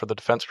field for the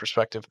defense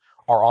perspective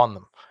are on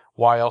them.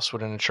 Why else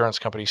would an insurance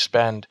company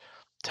spend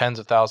tens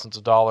of thousands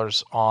of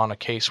dollars on a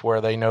case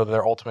where they know that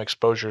their ultimate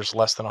exposure is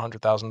less than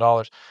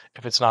 $100,000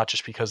 if it's not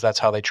just because that's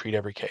how they treat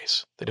every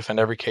case? They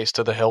defend every case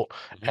to the hilt,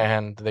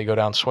 and they go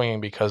down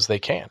swinging because they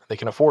can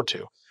afford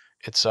to.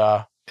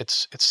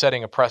 It's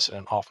setting a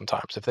precedent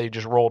oftentimes. If they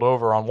just rolled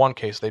over on one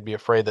case, they'd be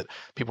afraid that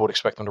people would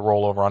expect them to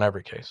roll over on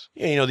every case.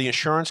 Yeah, the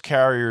insurance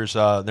carriers,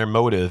 their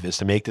motive is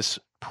to make this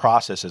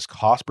process as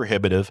cost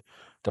prohibitive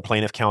to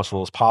plaintiff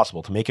counsel as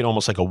possible, to make it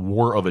almost like a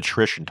war of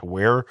attrition, to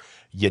wear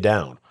you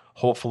down.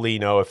 Hopefully,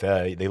 if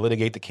they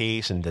litigate the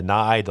case and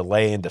deny,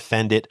 delay, and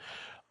defend it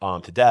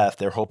to death,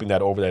 they're hoping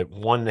that over that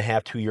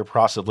 1.5, 2 year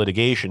process of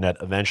litigation, that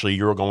eventually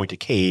you're going to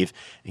cave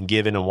and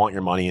give in and want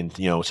your money and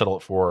settle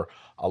it for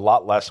a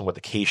lot less than what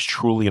the case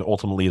truly and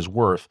ultimately is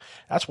worth.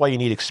 That's why you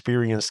need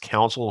experienced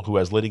counsel who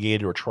has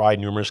litigated or tried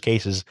numerous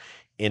cases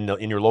in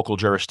your local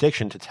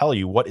jurisdiction to tell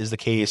you what is the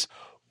case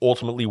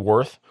ultimately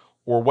worth,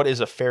 or what is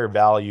a fair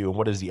value, and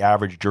what is the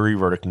average jury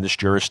verdict in this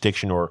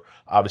jurisdiction, or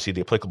obviously the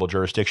applicable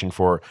jurisdiction,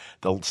 for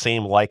the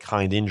same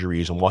like-kind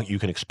injuries, and what you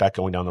can expect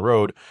going down the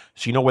road,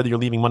 so you know whether you're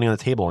leaving money on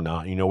the table or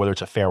not, you know whether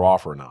it's a fair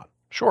offer or not.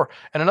 Sure.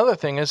 And another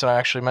thing is, and I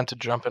actually meant to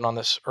jump in on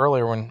this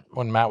earlier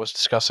when Matt was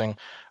discussing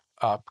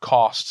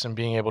costs and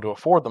being able to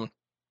afford them,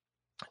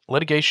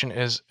 litigation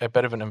is a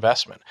bit of an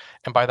investment.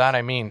 And by that,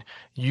 I mean,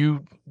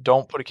 you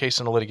don't put a case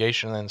into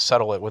litigation and then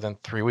settle it within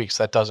 3 weeks.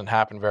 That doesn't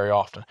happen very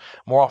often.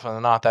 More often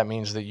than not, that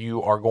means that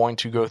you are going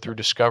to go through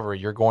discovery.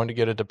 You're going to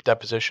get a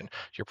deposition.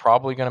 You're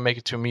probably going to make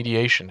it to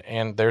mediation.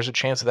 And there's a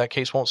chance that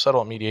case won't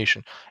settle at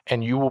mediation.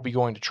 And you will be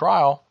going to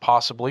trial,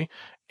 possibly.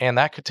 And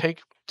that could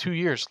take 2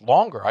 years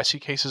longer. I see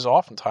cases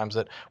oftentimes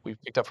that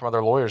we've picked up from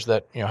other lawyers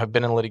that have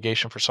been in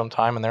litigation for some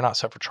time, and they're not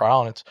set for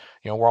trial, and it's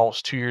we're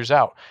almost 2 years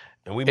out.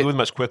 And we move them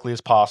as quickly as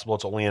possible.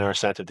 It's only in our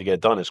incentive to get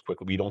it done as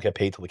quickly. We don't get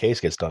paid till the case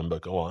gets done,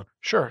 but go on.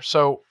 Sure.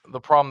 So the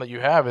problem that you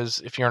have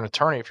is, if you're an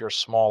attorney, if you're a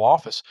small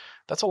office,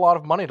 that's a lot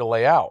of money to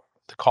lay out.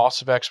 The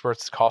cost of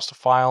experts, the cost of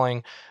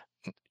filing.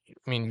 I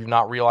mean, you've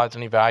not realized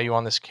any value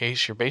on this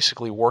case. You're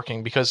basically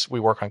working, because we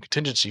work on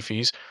contingency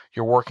fees,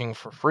 you're working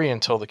for free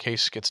until the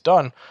case gets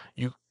done.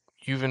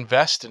 You've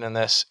invested in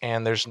this,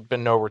 and there's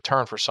been no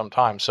return for some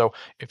time. So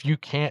if you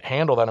can't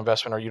handle that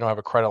investment, or you don't have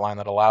a credit line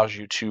that allows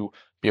you to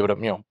be able to,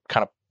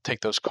 kind of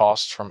take those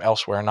costs from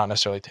elsewhere and not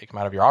necessarily take them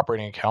out of your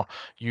operating account,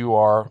 you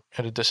are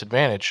at a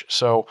disadvantage.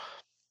 So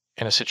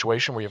in a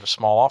situation where you have a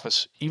small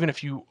office, even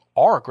if you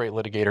are a great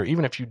litigator,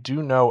 even if you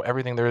do know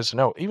everything there is to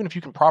know, even if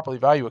you can properly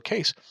value a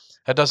case,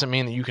 that doesn't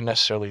mean that you can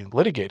necessarily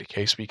litigate a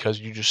case because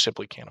you just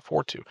simply can't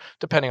afford to,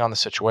 depending on the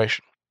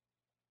situation.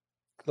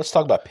 Let's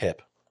talk about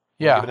PIP.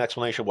 Yeah. Give an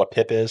explanation of what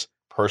PIP is,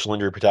 personal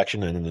injury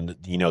protection, and then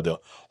the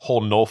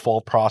whole no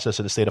fault process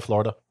in the state of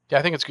Florida. Yeah,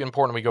 I think it's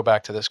important we go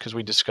back to this because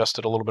we discussed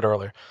it a little bit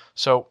earlier.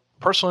 So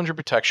personal injury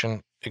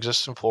protection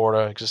exists in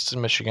Florida, exists in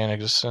Michigan,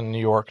 exists in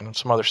New York and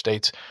some other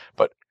states,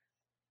 but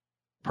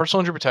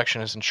personal injury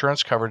protection is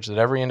insurance coverage that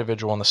every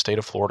individual in the state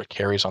of Florida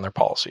carries on their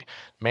policy,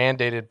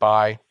 mandated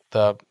by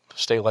the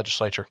state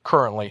legislature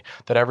currently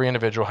that every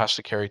individual has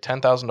to carry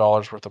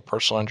 $10,000 worth of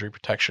personal injury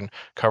protection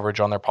coverage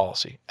on their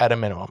policy at a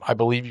minimum. I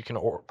believe you can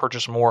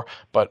purchase more,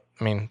 but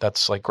I mean,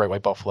 that's like Great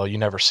White Buffalo. You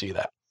never see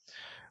that.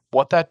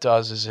 What that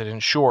does is it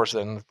ensures that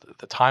in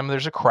the time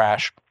there's a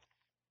crash,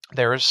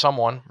 there is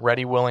someone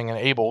ready, willing, and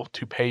able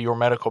to pay your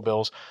medical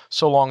bills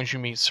so long as you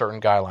meet certain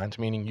guidelines,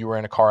 meaning you were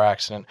in a car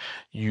accident,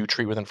 you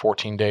treat within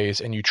 14 days,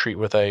 and you treat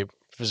with a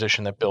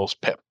physician that bills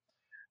PIP.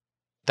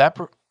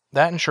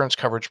 That insurance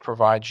coverage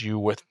provides you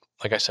with,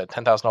 like I said,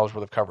 $10,000 worth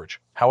of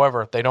coverage.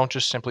 However, they don't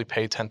just simply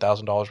pay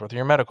 $10,000 worth of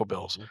your medical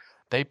bills.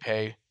 They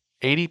pay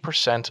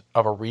 80%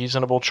 of a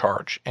reasonable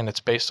charge, and it's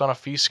based on a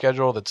fee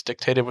schedule that's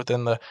dictated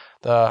within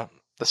the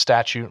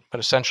statute, but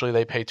essentially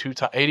they pay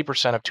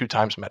 80% of 2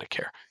 times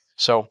Medicare.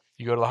 So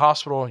you go to the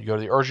hospital, you go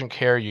to the urgent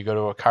care, you go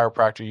to a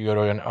chiropractor, you go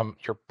to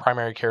your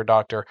primary care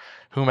doctor,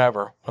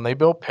 whomever. When they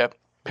bill PIP,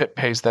 PIP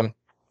pays them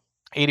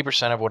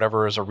 80% of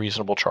whatever is a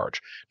reasonable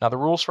charge. Now, the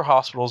rules for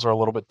hospitals are a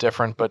little bit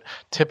different, but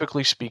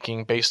typically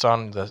speaking, based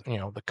on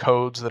the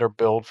codes that are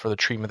billed for the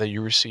treatment that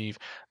you receive,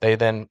 they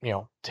then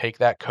take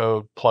that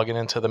code, plug it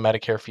into the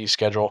Medicare fee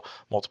schedule,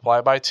 multiply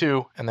it by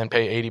 2, and then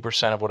pay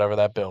 80% of whatever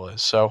that bill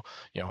is. So,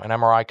 an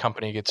MRI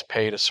company gets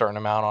paid a certain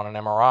amount on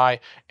an MRI,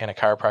 and a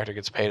chiropractor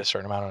gets paid a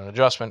certain amount on an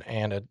adjustment,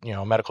 and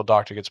a medical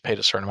doctor gets paid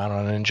a certain amount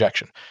on an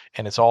injection.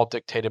 And it's all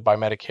dictated by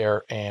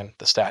Medicare and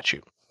the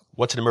statute.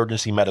 What's an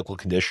emergency medical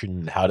condition,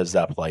 and how does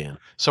that play in?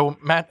 So,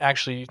 Matt,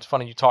 actually, it's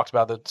funny you talked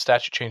about the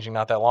statute changing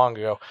not that long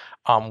ago.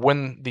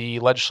 When the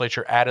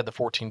legislature added the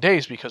 14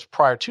 days, because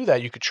prior to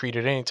that, you could treat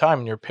it any time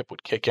and your PIP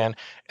would kick in.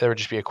 There would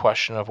just be a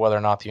question of whether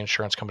or not the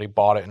insurance company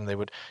bought it, and they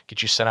would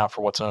get you sent out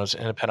for what's known as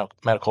independent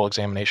medical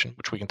examination,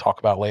 which we can talk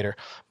about later.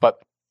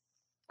 But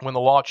when the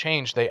law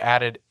changed, they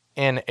added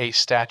in a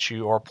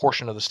statute or a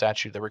portion of the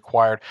statute that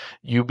required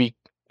you be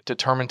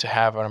determined to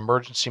have an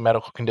emergency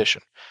medical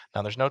condition.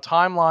 Now, there's no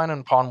timeline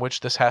upon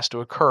which this has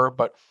to occur,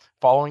 but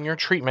following your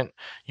treatment,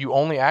 you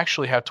only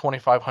actually have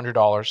 $2,500,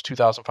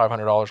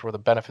 $2,500 worth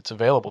of benefits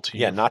available to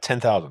you. Yeah, not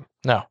 $10,000.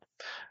 No.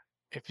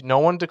 If no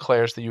one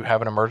declares that you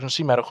have an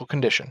emergency medical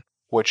condition,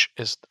 which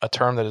is a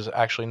term that is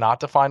actually not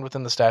defined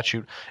within the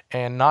statute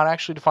and not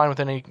actually defined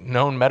with any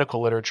known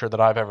medical literature that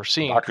I've ever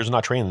seen. Doctors are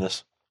not trained in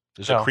this.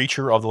 It's a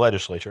creature of the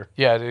legislature.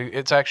 Yeah,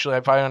 it's actually,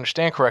 if I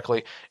understand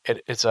correctly,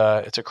 it's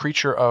a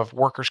creature of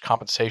workers'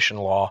 compensation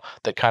law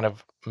that kind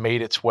of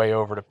made its way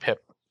over to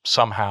PIP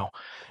somehow.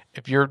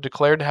 If you're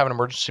declared to have an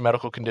emergency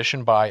medical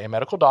condition by a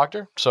medical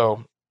doctor,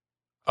 so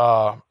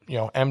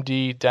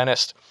MD,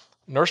 dentist,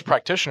 nurse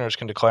practitioners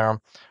can declare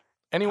them.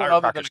 Anyone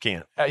other than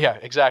can't. Yeah,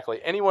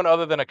 exactly. Anyone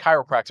other than a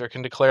chiropractor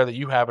can declare that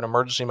you have an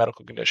emergency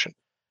medical condition.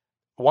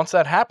 Once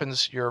that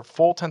happens, your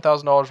full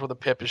 $10,000 worth of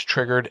PIP is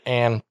triggered,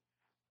 and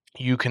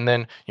you can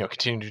then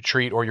continue to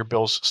treat, or your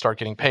bills start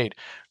getting paid.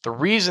 The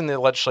reason the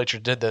legislature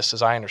did this,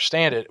 as I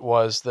understand it,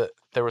 was that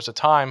there was a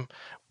time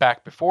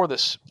back before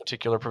this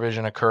particular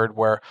provision occurred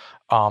where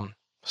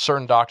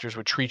certain doctors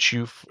would treat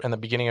you in the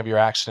beginning of your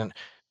accident,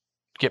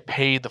 get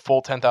paid the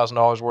full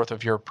 $10,000 worth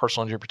of your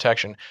personal injury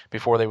protection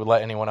before they would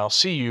let anyone else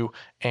see you,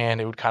 and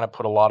it would kind of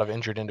put a lot of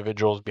injured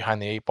individuals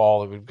behind the 8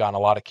 ball. It would have gotten a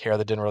lot of care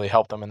that didn't really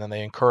help them, and then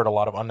they incurred a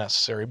lot of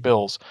unnecessary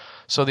bills.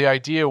 So the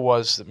idea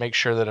was to make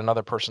sure that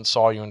another person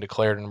saw you and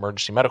declared an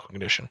emergency medical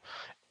condition.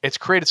 It's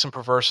created some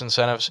perverse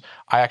incentives.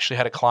 I actually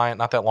had a client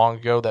not that long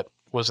ago that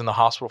was in the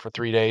hospital for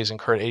 3 days,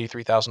 incurred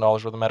 $83,000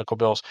 worth of medical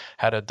bills,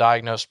 had a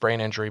diagnosed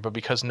brain injury, but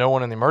because no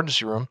one in the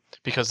emergency room,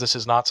 because this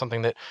is not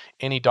something that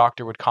any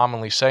doctor would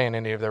commonly say in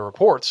any of their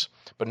reports,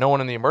 but no one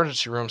in the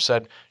emergency room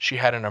said she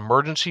had an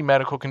emergency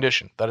medical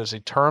condition. That is a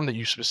term that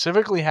you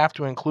specifically have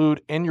to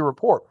include in your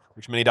report.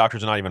 Which many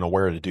doctors are not even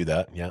aware to do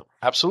that. Yeah.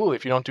 Absolutely.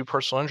 If you don't do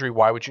personal injury,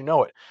 why would you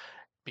know it?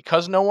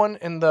 Because no one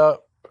in the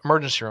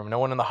emergency room, no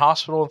one in the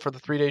hospital, and for the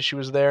 3 days she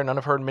was there, none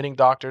of her admitting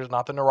doctors,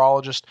 not the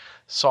neurologist,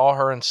 saw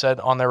her and said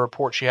on their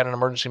report she had an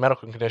emergency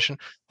medical condition,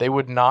 they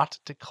would not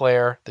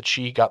declare that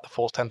she got the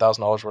full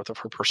 $10,000 worth of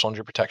her personal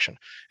injury protection.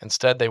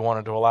 Instead, they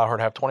wanted to allow her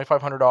to have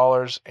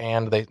 $2,500,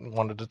 and they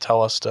wanted to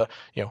tell us to,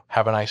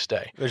 have a nice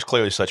day. There's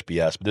clearly such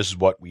BS, but this is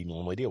what we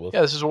normally deal with.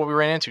 Yeah, this is what we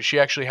ran into. She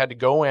actually had to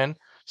go in,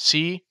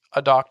 see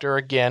a doctor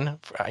again,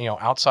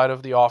 outside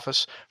of the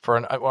office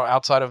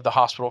outside of the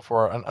hospital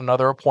for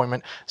another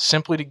appointment,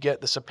 simply to get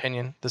this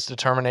opinion, this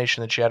determination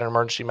that she had an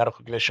emergency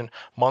medical condition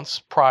months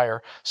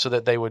prior, so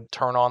that they would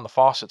turn on the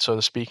faucet, so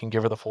to speak, and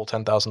give her the full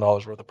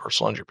 $10,000 worth of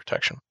personal injury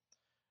protection.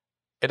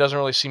 It doesn't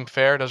really seem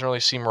fair. It doesn't really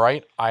seem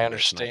right. I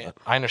understand.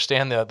 I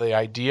understand the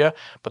idea,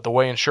 but the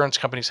way insurance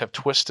companies have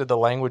twisted the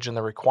language and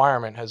the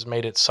requirement has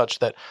made it such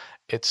that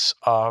it's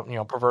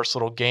perverse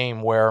little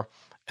game where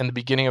in the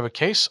beginning of a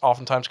case,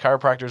 oftentimes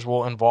chiropractors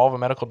will involve a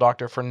medical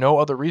doctor for no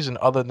other reason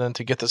other than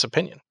to get this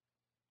opinion.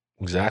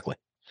 Exactly.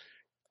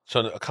 So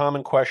a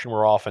common question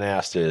we're often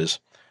asked is,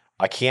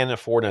 I can't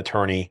afford an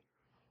attorney.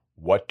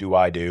 What do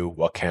I do?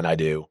 What can I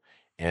do?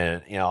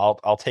 And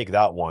I'll take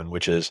that one,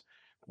 which is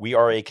we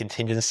are a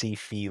contingency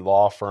fee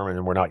law firm,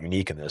 and we're not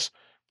unique in this.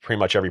 Pretty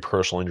much every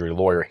personal injury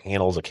lawyer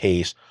handles a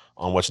case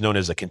on what's known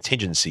as a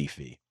contingency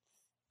fee.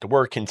 The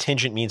word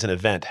contingent means an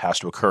event has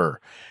to occur.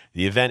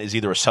 The event is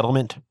either a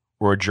settlement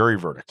or a jury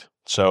verdict.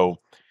 So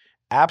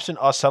absent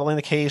us settling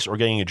the case or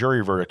getting a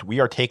jury verdict, we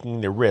are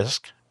taking the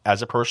risk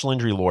as a personal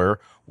injury lawyer.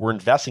 We're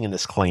investing in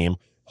this claim,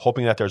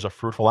 hoping that there's a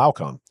fruitful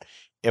outcome.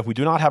 If we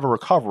do not have a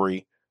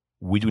recovery,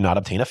 we do not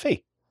obtain a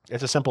fee.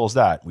 It's as simple as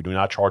that. We do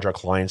not charge our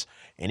clients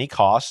any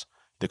costs.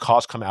 The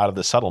costs come out of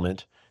the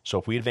settlement. So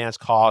if we advance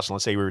costs, and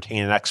let's say we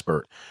retain an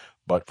expert,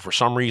 but for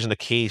some reason the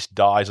case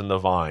dies on the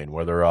vine,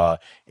 whether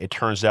it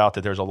turns out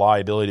that there's a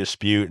liability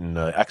dispute and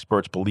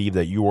experts believe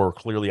that you are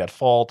clearly at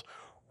fault,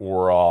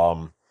 or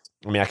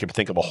I could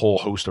think of a whole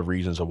host of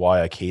reasons of why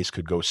a case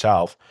could go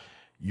south.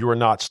 You are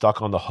not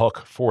stuck on the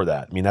hook for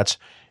that.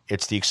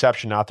 It's the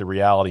exception, not the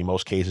reality.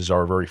 Most cases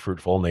are very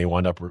fruitful and they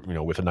wind up,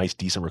 with a nice,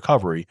 decent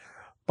recovery.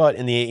 But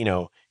in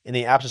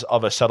the absence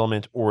of a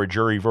settlement or a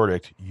jury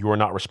verdict, you are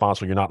not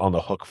responsible. You're not on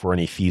the hook for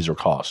any fees or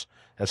costs.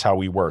 That's how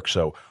we work.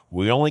 So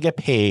we only get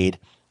paid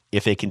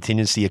if a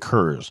contingency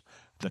occurs.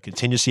 The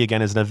contingency,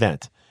 again, is an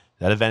event.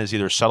 That event is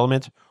either a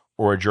settlement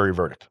or a jury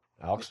verdict.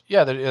 Alex?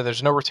 Yeah,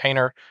 there's no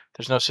retainer.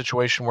 There's no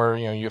situation where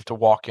you have to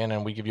walk in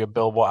and we give you a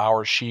billable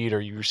hours sheet,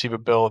 or you receive a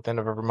bill at the end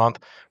of every month,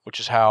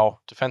 which is how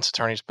defense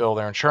attorneys bill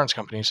their insurance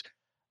companies.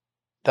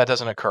 That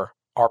doesn't occur.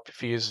 Our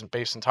fee is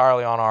based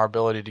entirely on our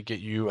ability to get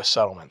you a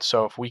settlement.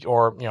 So if we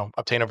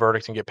obtain a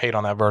verdict and get paid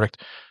on that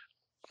verdict.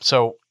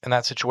 So in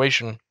that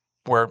situation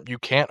where you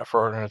can't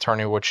afford an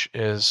attorney, which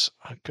is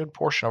a good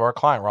portion of our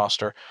client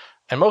roster,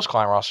 and most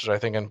client rosters, I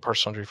think, in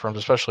personal injury firms,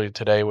 especially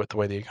today with the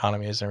way the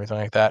economy is and everything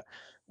like that,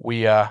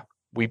 we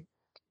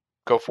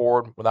go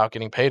forward without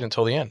getting paid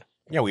until the end.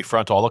 Yeah, we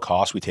front all the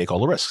costs, we take all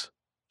the risks.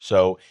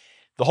 So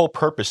the whole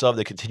purpose of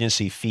the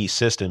contingency fee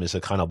system is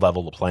to kind of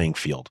level the playing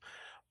field.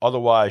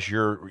 Otherwise,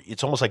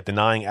 it's almost like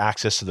denying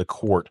access to the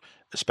court,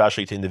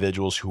 especially to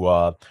individuals who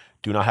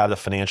do not have the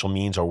financial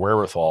means or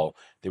wherewithal.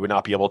 They would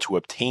not be able to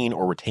obtain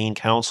or retain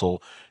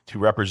counsel to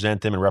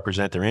represent them and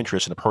represent their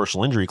interests in a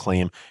personal injury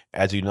claim,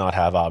 as you do not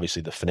have,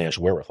 obviously, the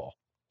financial wherewithal.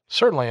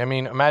 Certainly.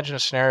 Imagine a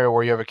scenario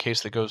where you have a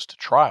case that goes to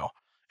trial.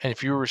 And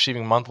if you were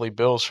receiving monthly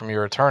bills from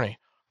your attorney,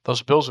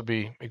 those bills would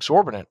be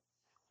exorbitant.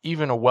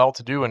 Even a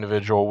well-to-do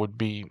individual would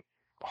be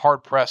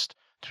hard-pressed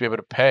to be able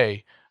to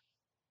pay,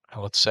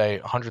 let's say,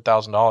 $100,000,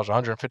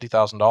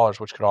 $150,000,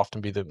 which could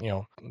often be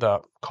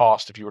the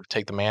cost if you were to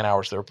take the man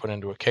hours that were put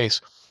into a case,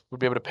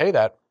 would be able to pay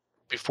that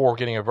before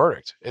getting a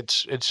verdict.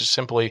 It's just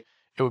simply,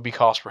 it would be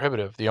cost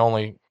prohibitive. The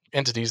only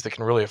entities that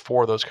can really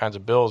afford those kinds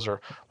of bills are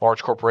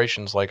large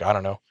corporations like,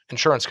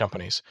 insurance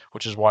companies,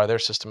 which is why their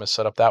system is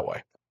set up that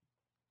way.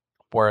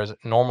 Whereas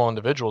normal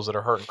individuals that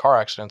are hurt in car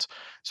accidents,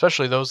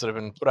 especially those that have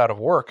been put out of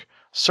work,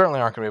 certainly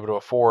aren't going to be able to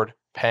afford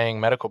paying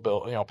medical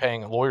bill,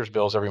 paying lawyers'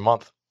 bills every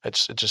month.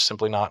 It's just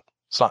simply not.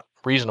 It's not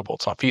reasonable.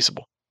 It's not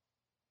feasible.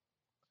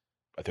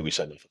 I think we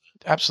said that.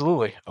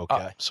 Absolutely.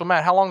 Okay. So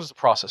Matt, how long does the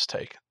process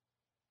take?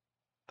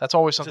 That's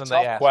always something it's a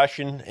tough they ask.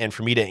 Question, and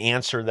for me to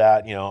answer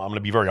that, I'm going to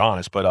be very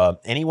honest.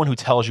 But anyone who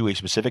tells you a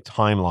specific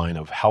timeline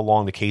of how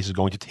long the case is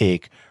going to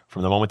take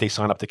from the moment they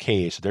sign up the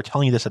case, they're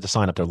telling you this at the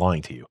sign up. They're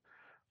lying to you.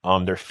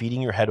 They're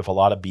feeding your head with a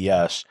lot of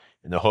BS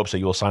in the hopes that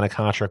you will sign a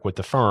contract with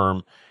the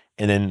firm,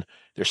 and then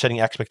they're setting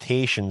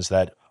expectations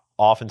that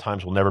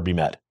oftentimes will never be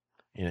met.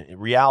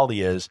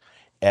 Reality is,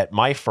 at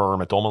my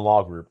firm, at Dolman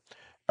Law Group,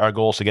 our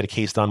goal is to get a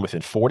case done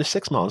within 4 to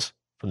 6 months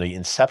from the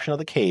inception of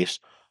the case.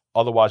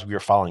 Otherwise, we are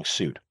filing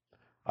suit.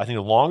 I think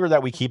the longer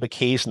that we keep a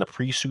case in the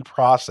pre-suit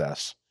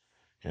process,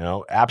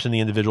 absent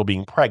the individual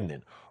being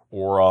pregnant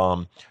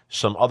or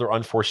some other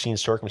unforeseen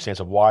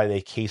circumstance of why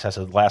the case has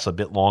to last a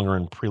bit longer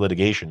in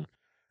pre-litigation,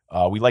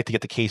 we like to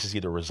get the cases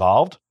either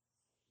resolved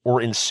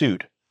or in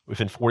suit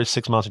within 4 to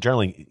 6 months,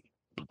 generally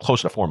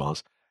closer to 4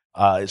 months.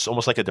 It's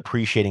almost like a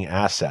depreciating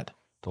asset.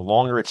 The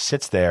longer it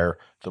sits there,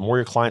 the more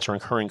your clients are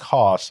incurring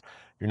costs.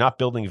 You're not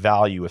building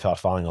value without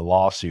filing a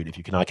lawsuit if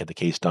you cannot get the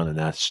case done in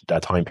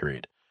that time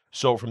period.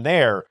 So from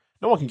there,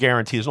 no one can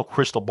guarantee. There's no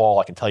crystal ball.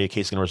 I can tell you a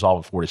case is going to resolve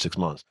in 4 to 6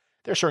 months.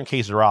 There are certain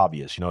cases that are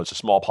obvious. It's a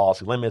small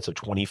policy limits of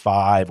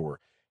 25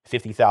 or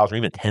 50,000 or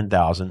even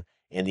 10,000,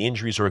 and the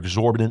injuries are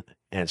exorbitant,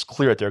 and it's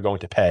clear that they're going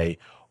to pay.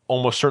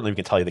 Almost certainly, we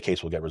can tell you the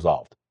case will get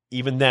resolved.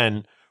 Even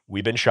then,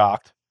 we've been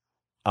shocked.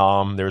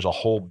 There's a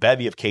whole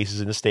bevy of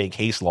cases in the state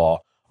case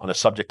law on the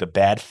subject of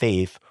bad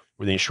faith,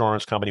 where the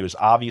insurance company was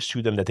obvious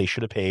to them that they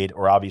should have paid,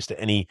 or obvious to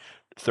any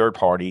third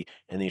party,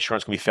 and the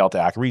insurance company failed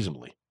to act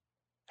reasonably.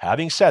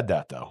 Having said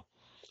that, though,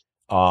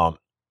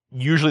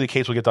 usually the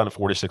case will get done in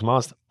 4 to 6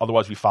 months.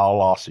 Otherwise, we file a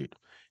lawsuit.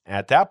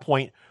 At that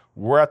point,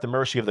 we're at the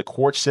mercy of the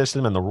court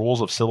system and the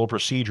rules of civil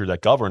procedure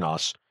that govern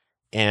us.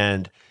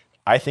 And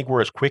I think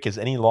we're as quick as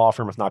any law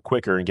firm, if not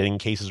quicker, in getting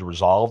cases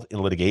resolved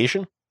in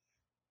litigation.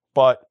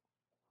 But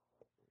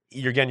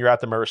you're at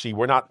the mercy.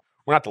 We're not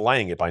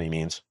delaying it by any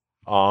means.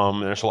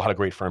 There's a lot of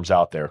great firms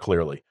out there,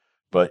 clearly,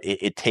 but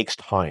it takes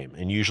time,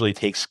 and usually it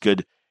takes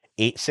good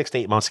 6 to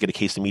 8 months to get a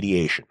case to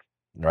mediation,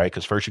 right?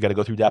 Because first you got to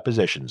go through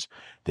depositions,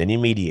 then you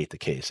mediate the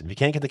case. And if you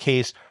can't get the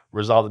case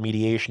resolved at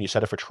mediation, you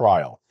set it for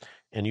trial.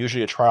 And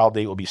usually a trial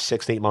date will be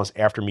 6 to 8 months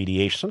after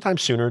mediation,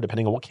 sometimes sooner,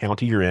 depending on what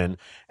county you're in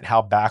and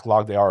how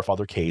backlogged they are with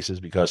other cases,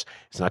 because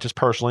it's not just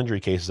personal injury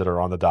cases that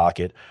are on the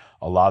docket.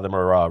 A lot of them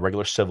are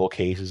regular civil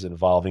cases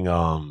involving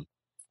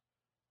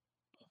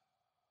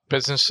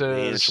businesses,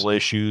 financial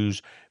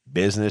issues,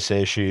 business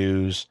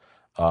issues,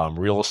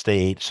 real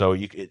estate. So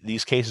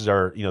these cases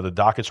are, the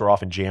dockets are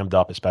often jammed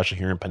up, especially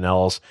here in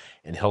Pinellas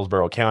and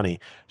Hillsborough County.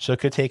 So it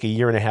could take a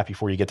year and a half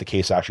before you get the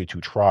case actually to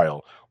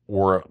trial,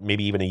 or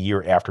maybe even a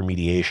year after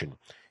mediation.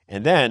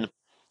 And then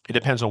it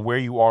depends on where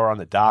you are on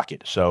the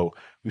docket. So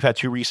we've had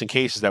 2 recent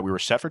cases that we were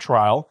set for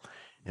trial,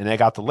 and they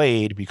got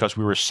delayed because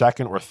we were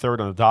second or third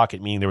on the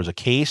docket, meaning there was a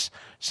case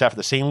set for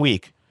the same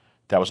week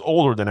that was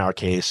older than our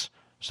case.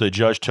 So the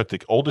judge took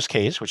the oldest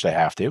case, which they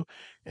have to,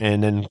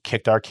 and then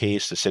kicked our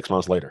case to 6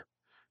 months later.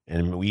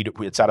 And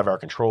it's out of our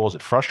control. Is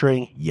it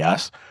frustrating?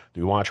 Yes.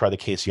 Do we want to try the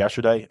case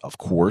yesterday? Of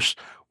course.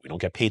 We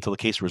don't get paid till the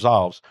case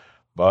resolves,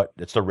 but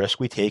it's the risk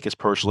we take as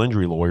personal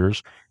injury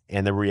lawyers.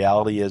 And the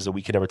reality is that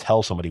we could never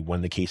tell somebody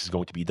when the case is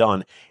going to be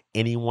done.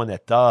 Anyone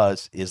that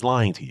does is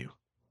lying to you.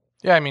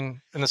 Yeah, I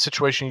mean, in the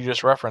situation you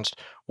just referenced,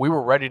 we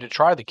were ready to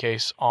try the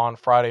case on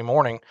Friday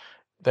morning.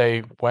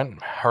 They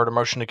went, heard a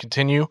motion to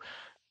continue,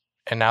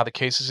 and now the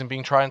case isn't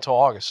being tried until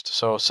August.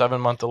 So a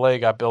 7-month delay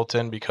got built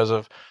in because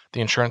of the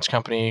insurance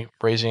company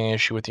raising an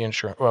issue with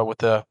with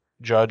the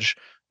judge,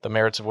 the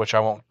merits of which I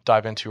won't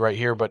dive into right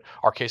here. But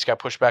our case got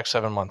pushed back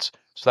 7 months.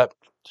 So that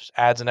just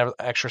adds an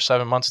extra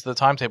 7 months to the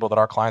timetable that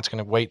our client's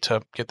going to wait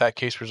to get that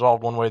case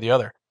resolved one way or the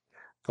other.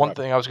 One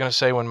thing I was going to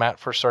say when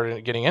Matt first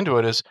started getting into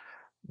it is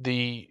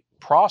the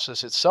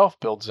process itself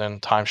builds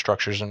in time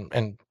structures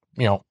and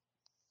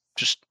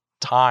just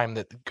time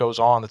that goes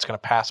on that's going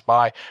to pass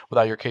by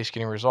without your case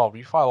getting resolved.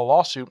 You file a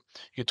lawsuit,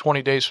 you get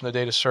 20 days from the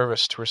date of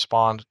service for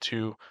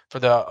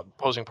the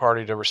opposing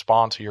party to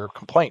respond to your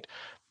complaint.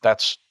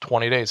 That's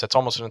 20 days. That's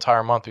almost an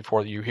entire month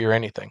before you hear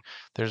anything.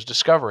 There's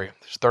discovery.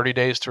 There's 30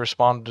 days to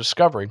respond to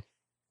discovery.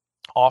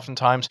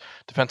 Oftentimes,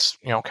 defense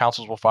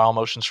counsels will file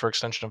motions for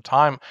extension of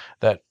time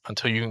that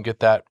until you can get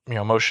that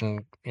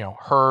motion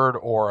heard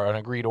or an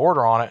agreed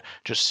order on it,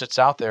 just sits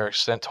out there,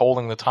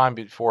 holding the time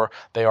before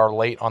they are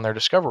late on their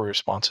discovery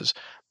responses.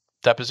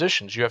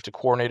 Depositions, you have to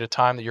coordinate a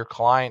time that your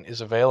client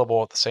is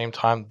available at the same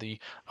time the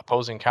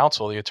opposing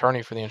counsel, the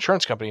attorney for the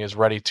insurance company, is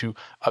ready to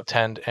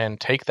attend and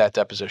take that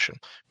deposition.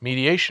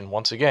 Mediation,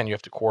 once again, you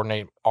have to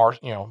coordinate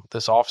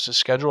this office's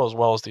schedule as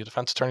well as the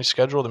defense attorney's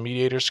schedule, the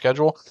mediator's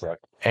schedule.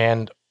 Correct.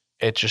 And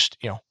it just,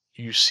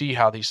 you see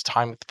how these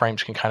time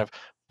frames can kind of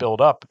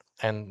build up,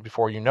 and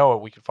before you know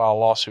it, we could file a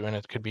lawsuit and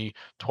it could be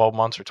 12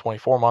 months or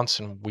 24 months,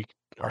 and we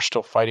are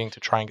still fighting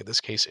to try and get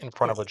this case in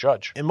front of a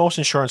judge. And most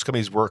insurance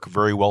companies work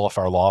very well with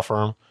our law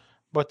firm,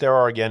 but there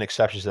are, again,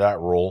 exceptions to that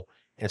rule.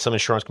 And some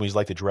insurance companies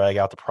like to drag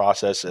out the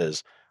process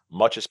as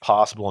much as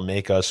possible and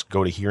make us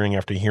go to hearing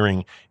after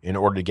hearing in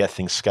order to get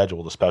things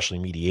scheduled, especially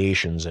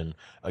mediations. And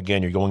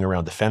again, you're going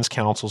around defense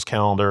counsel's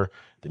calendar,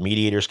 the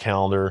mediator's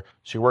calendar.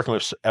 So you're working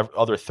with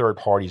other third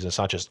parties. And it's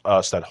not just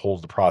us that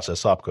holds the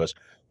process up, because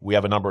we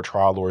have a number of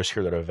trial lawyers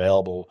here that are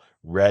available,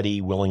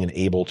 ready, willing, and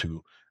able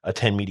to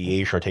attend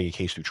mediation or take a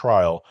case through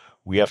trial.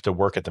 We have to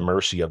work at the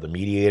mercy of the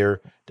mediator,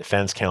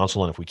 defense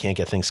counsel, and if we can't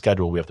get things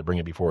scheduled, we have to bring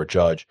it before a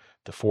judge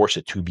to force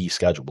it to be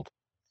scheduled.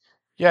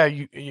 Yeah,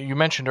 you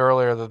mentioned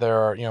earlier that there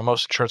are,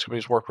 most insurance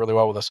companies work really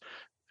well with us,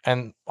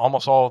 and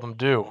almost all of them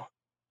do.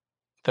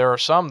 There are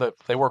some that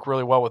they work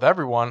really well with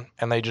everyone,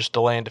 and they just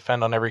delay and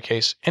defend on every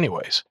case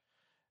anyways.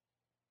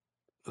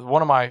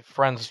 One of my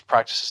friends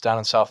practices down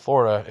in South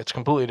Florida. It's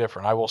completely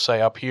different. I will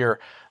say up here,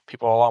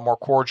 people are a lot more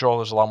cordial.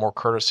 There's a lot more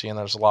courtesy, and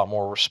there's a lot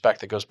more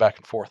respect that goes back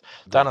and forth.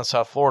 Down in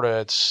South Florida,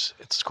 it's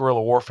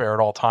guerrilla warfare at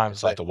all times.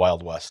 It's like the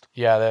Wild West.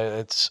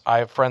 Yeah, I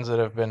have friends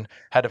that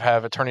had to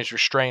have attorneys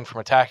restrained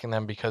from attacking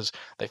them because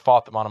they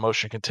fought them on a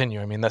motion to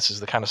continue. I mean, this is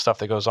the kind of stuff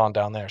that goes on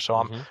down there. So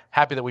I'm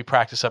happy that we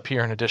practice up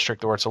here in a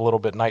district where it's a little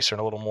bit nicer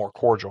and a little more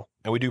cordial.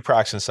 And we do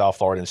practice in South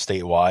Florida and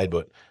statewide,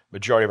 but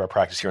majority of our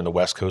practice here on the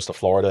west coast of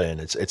Florida, and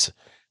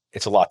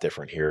it's a lot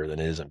different here than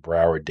it is in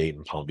Broward,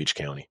 Dayton, Palm Beach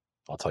County.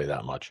 I'll tell you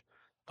that much.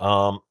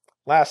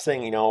 Last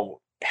thing,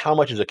 how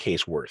much is a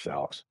case worth,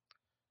 Alex?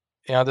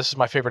 This is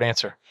my favorite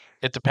answer.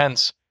 It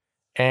depends.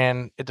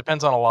 And it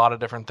depends on a lot of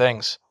different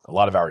things. A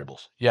lot of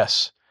variables.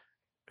 Yes.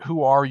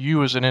 Who are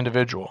you as an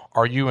individual?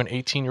 Are you an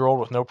 18-year-old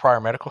with no prior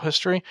medical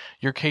history?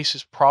 Your case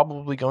is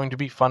probably going to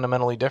be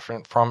fundamentally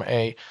different from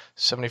a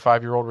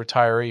 75-year-old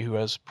retiree who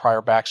has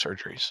prior back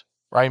surgeries.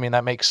 right? I mean,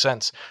 that makes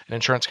sense. An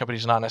insurance company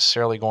is not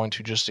necessarily going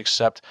to just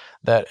accept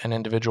that an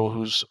individual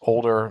who's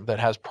older that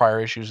has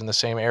prior issues in the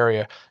same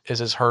area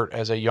is as hurt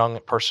as a young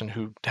person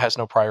who has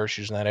no prior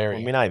issues in that area.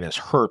 I mean, not even as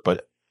hurt,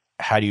 but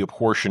how do you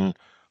apportion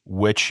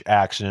which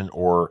accident,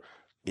 or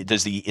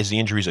is the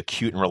injuries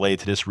acute and related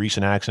to this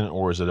recent accident,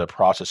 or is it a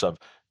process of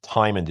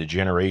time and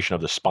degeneration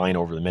of the spine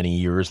over the many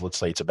years? Let's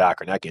say it's a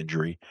back or neck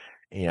injury.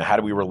 How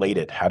do we relate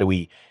it?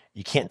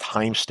 You can't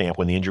timestamp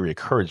when the injury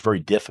occurred. It's very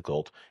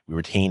difficult. We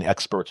retain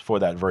experts for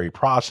that very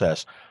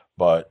process.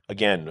 But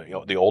again,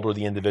 the older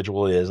the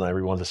individual is, and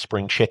everyone's a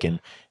spring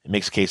chicken, it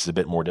makes cases a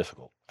bit more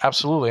difficult.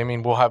 Absolutely. I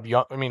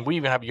mean, we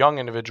even have young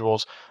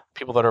individuals,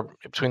 people that are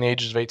between the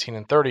ages of 18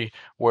 and 30,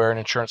 where an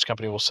insurance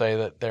company will say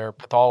that their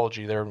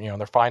pathology, their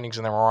findings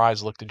in their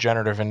MRIs look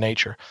degenerative in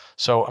nature.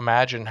 So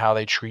imagine how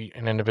they treat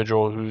an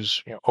individual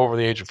who's over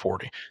the age of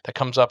 40. That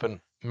comes up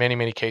in many,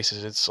 many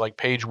cases. It's like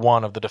page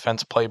 1 of the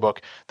defense playbook.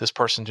 This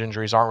person's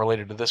injuries aren't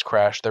related to this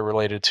crash. They're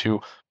related to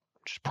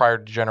just prior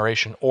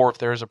degeneration, or if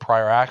there is a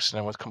prior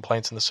accident with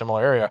complaints in the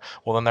similar area,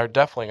 well, then they're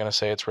definitely going to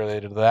say it's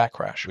related to that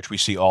crash. Which we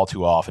see all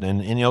too often.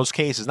 And in those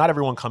cases, not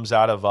everyone comes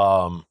out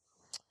of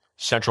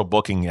central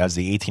booking as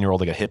the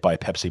 18-year-old that got hit by a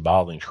Pepsi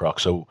bottling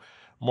truck. So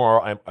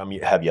I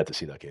have yet to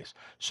see that case.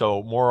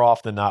 So more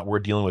often than not, we're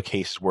dealing with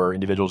cases where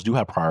individuals do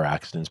have prior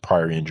accidents,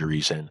 prior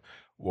injuries, and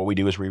what we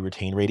do is we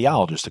retain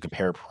radiologists to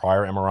compare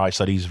prior MRI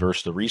studies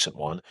versus the recent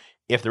one.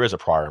 If there is a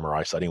prior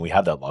MRI study, and we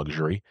have that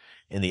luxury,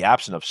 in the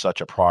absence of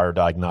such a prior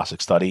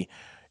diagnostic study,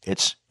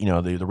 it's the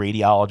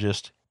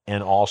radiologist,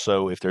 and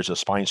also if there's a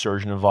spine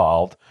surgeon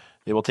involved,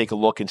 they will take a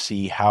look and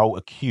see how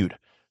acute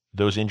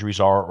those injuries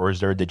are, or is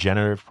there a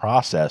degenerative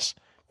process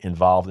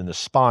involved in the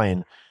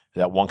spine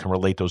that one can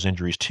relate those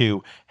injuries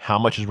to? How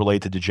much is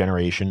related to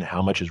degeneration?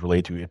 How much is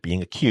related to it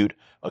being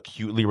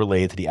acutely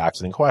related to the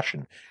accident in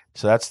question?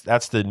 So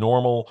that's the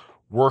normal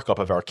workup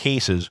of our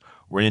cases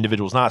where an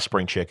individual is not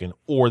spring chicken,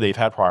 or they've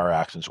had prior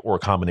accidents, or a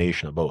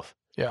combination of both.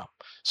 Yeah.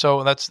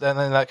 So then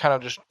that kind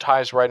of just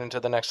ties right into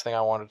the next thing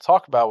I wanted to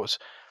talk about was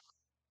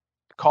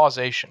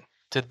causation.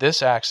 Did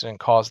this accident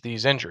cause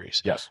these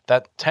injuries? Yes.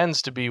 That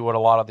tends to be what a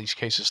lot of these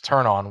cases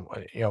turn on.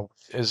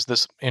 Is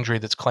this injury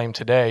that's claimed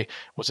today,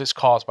 was this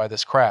caused by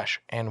this crash?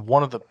 And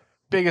one of the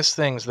biggest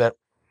things that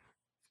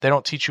they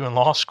don't teach you in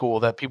law school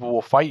that people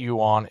will fight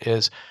you on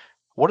is,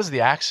 what does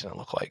the accident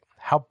look like?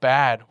 How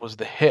bad was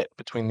the hit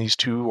between these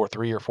 2 or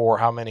 3 or 4,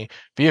 how many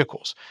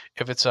vehicles?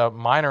 If it's a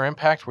minor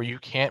impact where you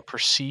can't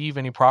perceive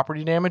any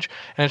property damage,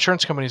 an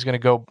insurance company is going to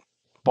go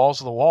balls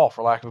to the wall,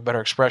 for lack of a better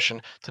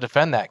expression, to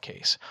defend that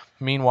case.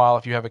 Meanwhile,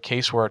 if you have a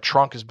case where a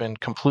trunk has been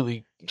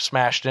completely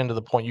smashed into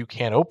the point you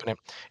can't open it,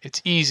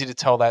 it's easy to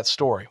tell that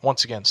story.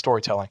 Once again,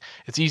 storytelling.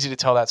 It's easy to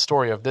tell that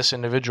story of this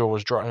individual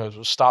was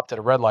stopped at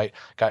a red light,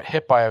 got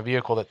hit by a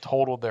vehicle that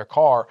totaled their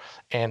car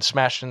and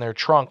smashed in their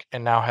trunk,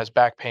 and now has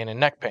back pain and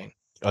neck pain.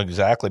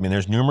 Exactly. I mean,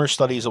 there's numerous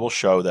studies that will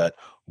show that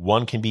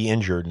one can be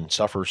injured and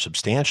suffer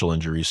substantial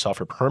injuries,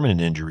 suffer permanent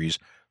injuries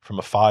from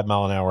a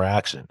 5-mile-an-hour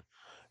accident.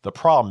 The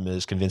problem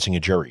is convincing a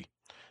jury.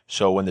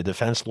 So when the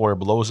defense lawyer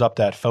blows up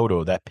that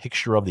photo, that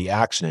picture of the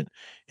accident,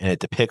 and it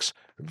depicts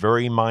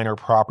very minor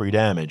property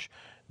damage,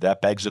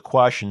 that begs the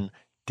question,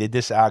 did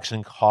this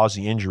accident cause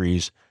the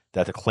injuries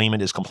that the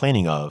claimant is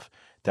complaining of?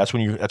 That's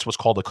what's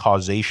called a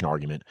causation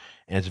argument,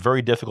 and it's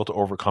very difficult to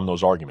overcome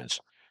those arguments.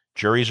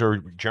 Juries are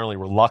generally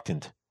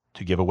reluctant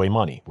to give away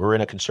money. We're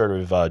in a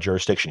conservative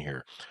jurisdiction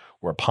here,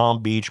 where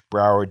Palm Beach,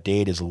 Broward,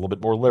 Dade is a little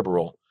bit more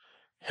liberal.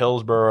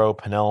 Hillsborough,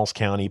 Pinellas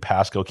County,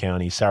 Pasco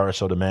County,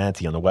 Sarasota,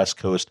 Manatee on the west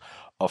coast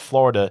of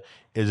Florida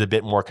is a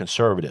bit more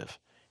conservative.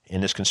 In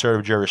this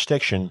conservative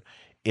jurisdiction,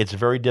 it's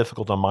very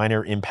difficult on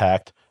minor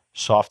impact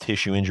soft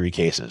tissue injury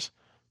cases.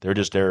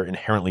 They're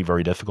inherently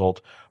very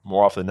difficult.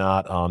 More often than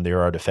not,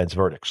 there are defense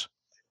verdicts.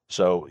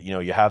 So,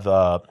 you have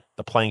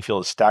the playing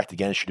field is stacked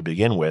against you to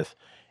begin with.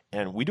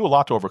 And we do a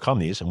lot to overcome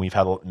these, and we've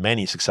had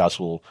many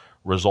successful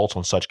results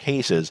on such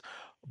cases.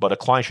 But a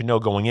client should know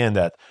going in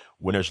that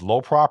when there's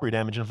low property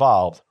damage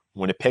involved,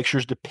 when the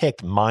pictures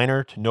depict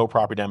minor to no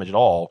property damage at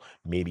all,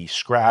 maybe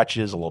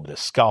scratches, a little bit of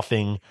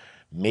scuffing,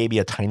 maybe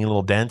a tiny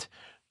little dent,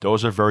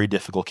 those are very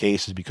difficult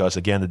cases because,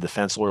 again, the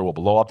defense lawyer will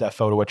blow up that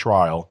photo at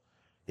trial,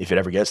 if it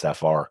ever gets that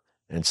far,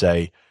 and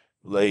say,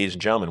 ladies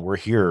and gentlemen, we're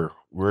here.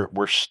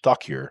 We're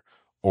stuck here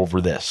over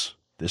this.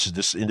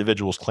 This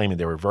individual is claiming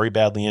they were very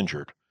badly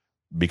injured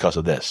because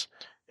of this.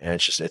 And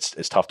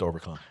it's tough to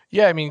overcome.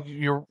 Yeah, I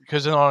mean,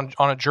 because on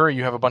a jury,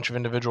 you have a bunch of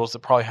individuals that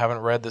probably haven't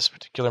read this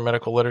particular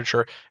medical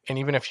literature. And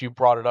even if you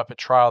brought it up at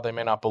trial, they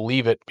may not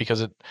believe it because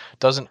it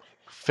doesn't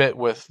fit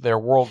with their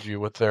worldview,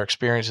 with their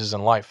experiences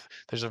in life.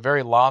 There's a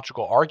very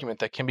logical argument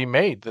that can be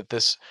made that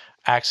this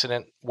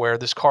accident, where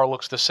this car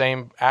looks the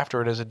same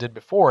after it as it did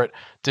before it,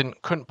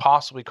 couldn't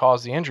possibly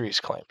cause the injuries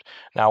claimed.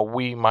 Now,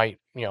 we might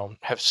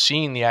have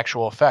seen the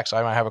actual effects.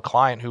 I might have a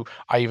client who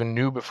I even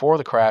knew before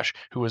the crash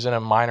who was in a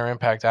minor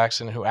impact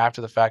accident, who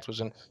after the fact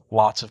was in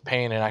lots of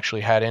pain and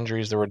actually had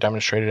injuries that were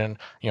demonstrated in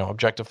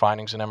objective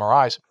findings and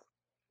MRIs.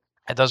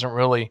 It doesn't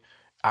really,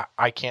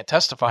 I can't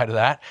testify to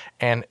that,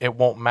 and it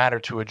won't matter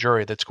to a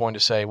jury that's going to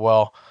say,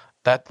 well,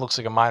 that looks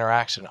like a minor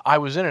accident. I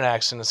was in an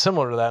accident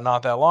similar to that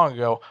not that long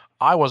ago.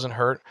 I wasn't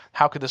hurt.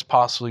 How could this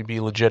possibly be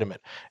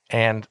legitimate?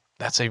 And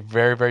that's a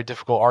very, very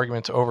difficult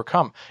argument to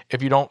overcome.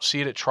 If you don't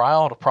see it at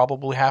trial, it'll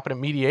probably happen at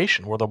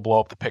mediation, where they'll blow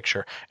up the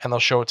picture and they'll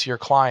show it to your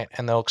client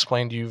and they'll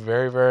explain to you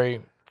very,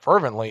 very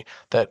fervently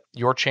that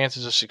your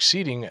chances of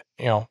succeeding,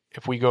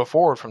 if we go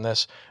forward from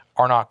this,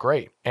 are not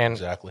great. And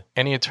Exactly.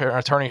 any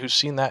attorney who's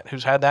seen that,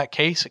 who's had that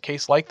case, a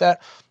case like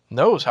that,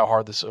 knows how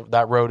hard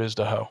that road is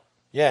to hoe.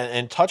 Yeah,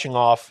 and touching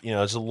off,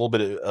 it's a little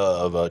bit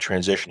of a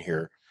transition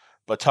here,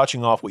 but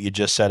touching off what you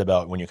just said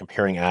about when you're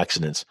comparing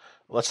accidents,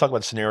 let's talk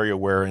about a scenario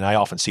where, and I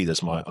often see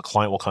this, a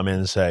client will come in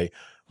and say,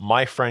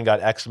 my friend got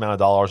X amount of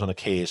dollars on the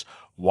case.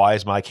 Why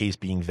is my case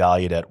being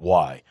valued at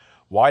Y?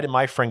 Why did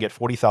my friend get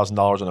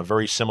 $40,000 on a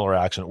very similar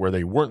accident where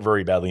they weren't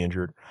very badly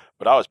injured,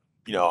 but I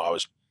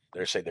was,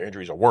 they say their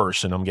injuries are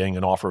worse, and I'm getting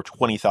an offer of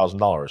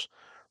 $20,000.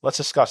 Let's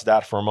discuss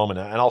that for a moment.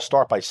 And I'll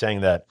start by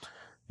saying that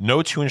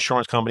no two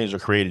insurance companies are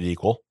created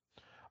equal.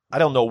 I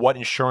don't know what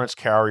insurance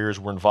carriers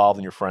were involved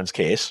in your friend's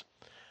case.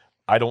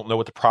 I don't know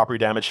what the property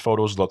damage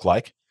photos look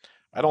like.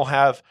 I don't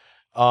have,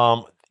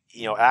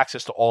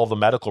 access to all the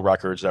medical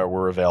records that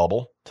were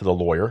available to the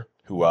lawyer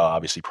who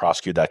obviously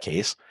prosecuted that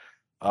case.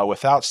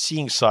 Without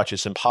seeing such,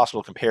 it's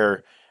impossible to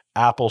compare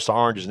apples to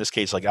oranges. In this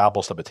case, like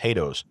apples to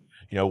potatoes.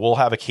 We'll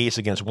have a case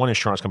against one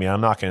insurance company.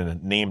 I'm not going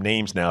to name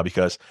names now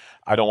because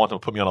I don't want them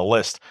to put me on a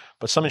list.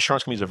 But some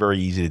insurance companies are very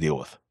easy to deal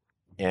with.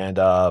 And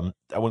I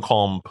wouldn't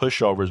call them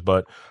pushovers,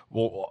 but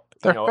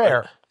they're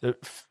fair.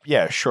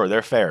 Yeah, sure,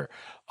 they're fair.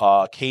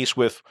 Case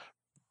with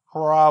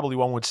probably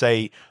one would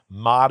say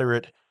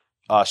moderate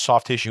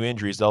soft tissue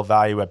injuries, they'll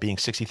value at being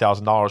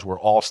 $60,000, where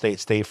Allstate,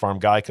 State Farm,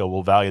 Geico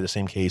will value the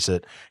same case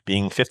at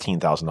being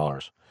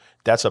 $15,000.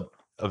 That's a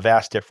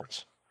vast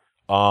difference.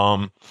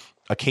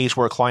 A case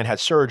where a client had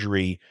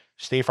surgery,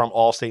 State Farm,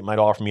 Allstate might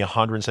offer me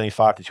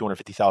 $175,000 to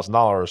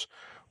 $250,000,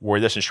 where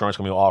this insurance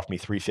company will offer me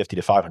 $350,000 to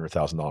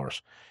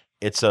 $500,000.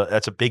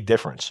 That's a big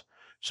difference.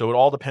 So it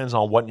all depends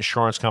on what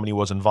insurance company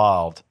was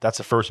involved. That's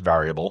the first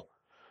variable.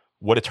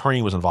 What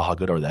attorney was involved? How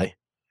good are they?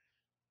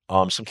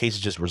 Some cases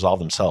just resolve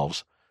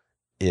themselves.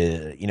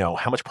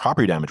 How much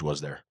property damage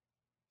was there?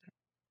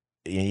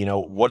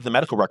 What did the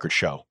medical records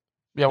show?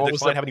 Yeah, did the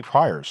client have any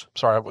priors?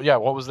 Sorry, yeah,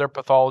 what was their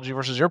pathology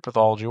versus your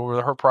pathology? What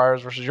were her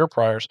priors versus your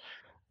priors?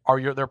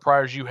 Are their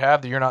priors you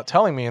have that you're not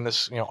telling me in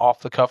this off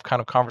the cuff kind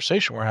of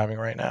conversation we're having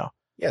right now?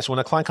 Yes, when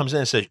a client comes in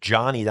and says,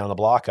 Johnny down the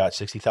block got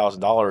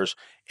 $60,000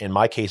 and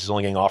my case is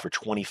only getting offered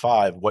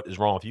 $25,000, what is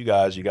wrong with you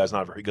guys? You guys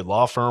not a very good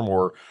law firm,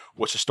 or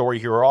what's the story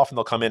here? Or often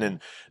they'll come in and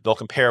they'll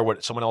compare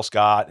what someone else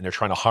got and they're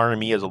trying to hire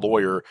me as a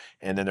lawyer,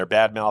 and then they're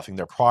bad-mouthing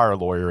their prior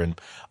lawyer. And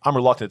I'm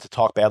reluctant to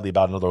talk badly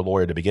about another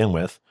lawyer to begin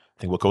with.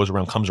 I think what goes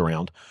around comes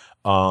around.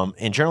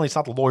 And generally it's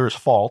not the lawyer's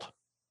fault,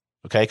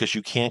 okay, because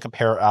you can't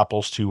compare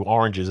apples to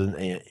oranges.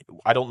 And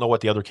I don't know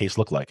what the other case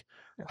looked like.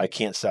 I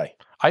can't say.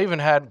 I even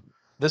had...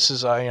 This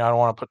is, I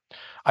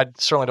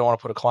certainly don't want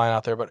to put a client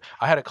out there, but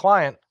I had a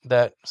client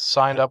that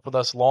signed up with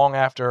us long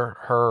after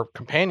her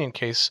companion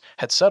case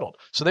had settled.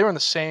 So they were in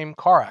the same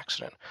car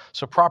accident.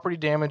 So property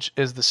damage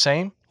is the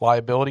same.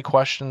 Liability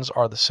questions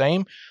are the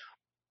same.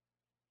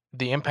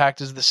 The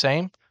impact is the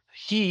same.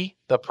 He,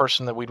 the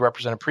person that we'd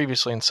represented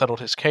previously and settled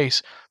his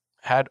case,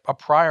 had a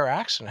prior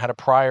accident, had a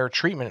prior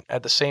treatment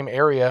at the same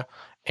area.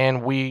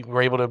 And we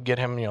were able to get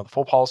him, the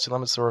full policy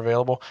limits that were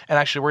available. And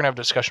actually, we're going to have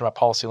a discussion about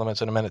policy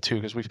limits in a minute, too,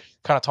 because we've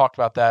kind of talked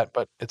about that,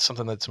 but it's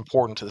something that's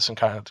important to this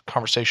kind of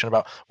conversation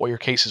about what your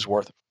case is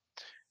worth.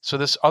 So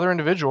this other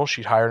individual,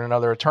 she'd hired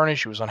another attorney.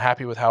 She was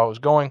unhappy with how it was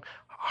going,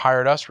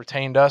 hired us,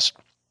 retained us.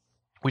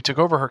 We took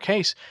over her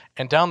case,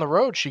 and down the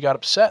road, she got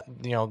upset.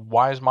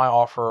 Why is my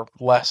offer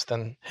less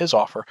than his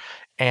offer?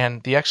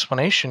 And the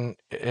explanation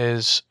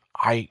is,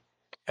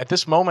 at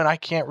this moment, I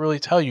can't really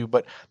tell you,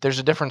 but there's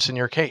a difference in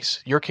your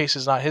case. Your case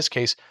is not his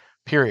case,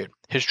 period.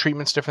 His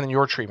treatment's different than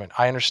your treatment.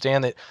 I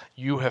understand that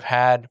you have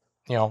had,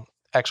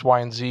 X, Y,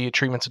 and Z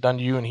treatments done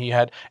to you, and he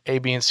had A,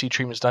 B, and C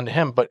treatments done to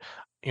him, but,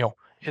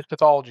 his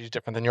pathology is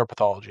different than your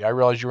pathology. I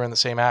realize you were in the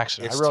same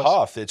accident. It's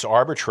tough. It's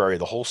arbitrary.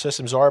 The whole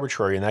system's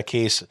arbitrary. In that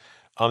case,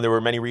 there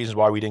were many reasons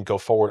why we didn't go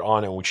forward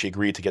on it when she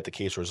agreed to get the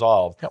case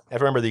resolved. Yep.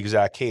 If I remember the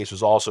exact case, it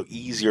was also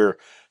easier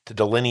to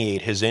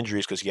delineate his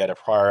injuries because he had a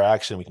prior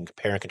accident. We can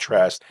compare and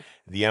contrast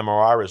the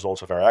MRI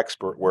results of our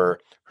expert, where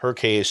her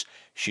case,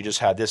 she just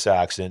had this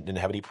accident, didn't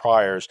have any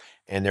priors,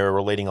 and they were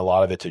relating a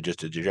lot of it to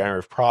just a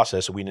degenerative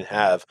process. So we didn't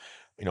have,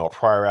 a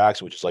prior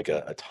accident, which is like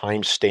a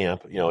time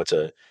stamp.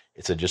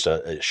 It's just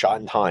a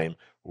shot in time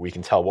where we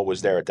can tell what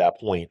was there at that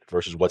point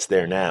versus what's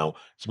there now.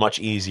 It's much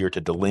easier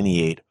to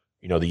delineate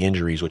the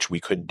injuries, which we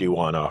couldn't do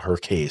on her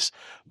case.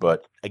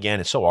 But again,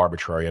 it's so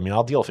arbitrary.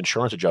 I'll deal with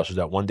insurance adjusters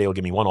that one day will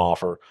give me one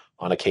offer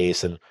on a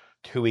case, and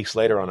 2 weeks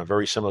later on a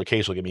very similar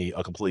case will give me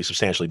a completely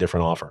substantially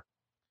different offer.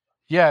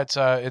 Yeah, it's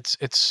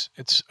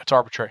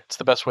arbitrary. It's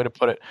the best way to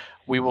put it.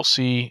 We will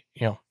see,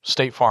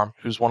 State Farm,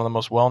 who's one of the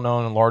most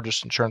well-known and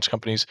largest insurance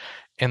companies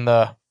in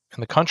the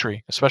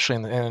country, especially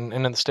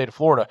in the state of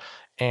Florida,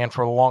 And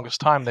for the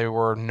longest time, they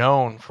were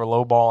known for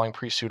lowballing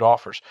pre-suit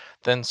offers.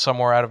 Then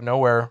somewhere out of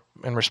nowhere,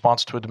 in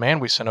response to a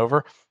demand we sent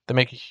over, they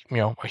make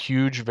a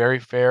huge, very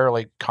fair,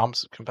 like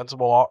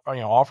compensable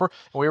offer,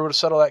 and we were able to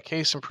settle that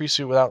case in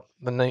pre-suit without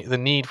the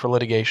need for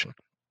litigation.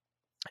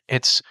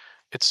 It's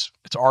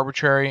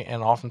arbitrary,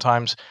 and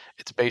oftentimes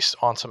it's based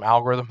on some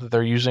algorithm that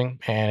they're using,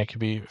 and it can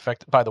be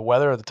affected by the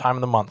weather or the time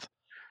of the month.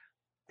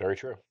 Very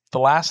true. The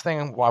last thing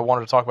I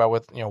wanted to talk about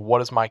with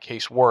what is my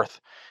case worth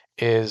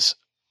is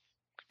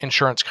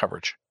insurance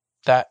coverage.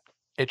 That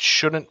it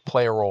shouldn't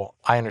play a role.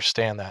 I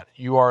understand that.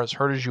 You are as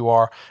hurt as you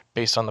are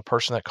based on the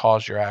person that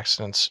caused your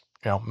accidents,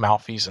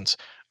 malfeasance.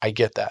 I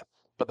get that.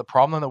 But the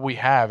problem that we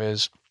have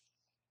is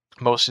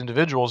most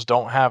individuals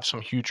don't have some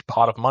huge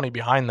pot of money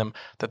behind them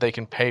that they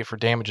can pay for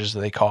damages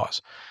that they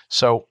cause.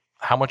 So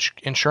how much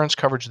insurance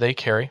coverage they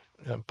carry,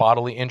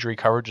 bodily injury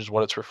coverage is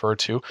what it's referred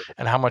to,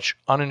 and how much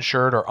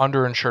uninsured or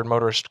underinsured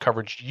motorist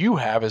coverage you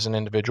have as an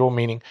individual,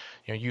 meaning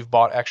you've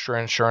bought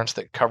extra insurance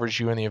that covers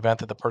you in the event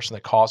that the person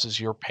that causes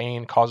your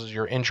pain, causes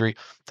your injury,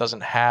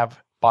 doesn't have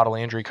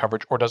bodily injury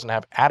coverage or doesn't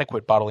have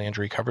adequate bodily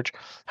injury coverage.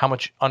 How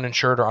much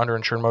uninsured or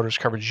underinsured motorist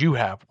coverage you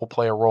have will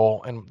play a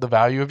role in the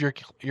value of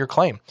your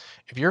claim.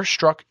 If you're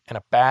struck in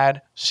a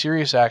bad,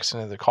 serious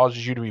accident that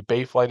causes you to be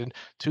bay-flighted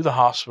to the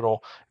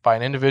hospital by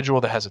an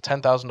individual that has a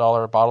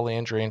 $10,000 bodily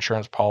injury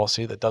insurance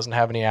policy that doesn't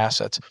have any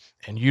assets,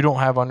 and you don't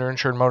have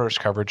underinsured motorist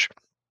coverage,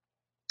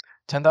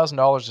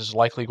 $10,000 is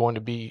likely going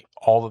to be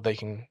all that they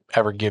can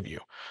ever give you.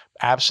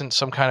 Absent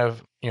some kind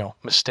of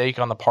mistake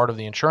on the part of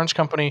the insurance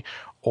company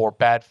or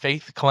bad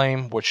faith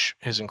claim, which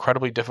is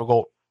incredibly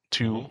difficult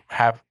to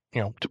have,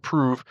 to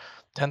prove,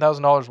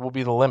 $10,000 will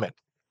be the limit.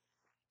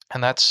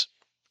 And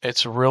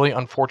it's a really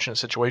unfortunate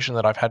situation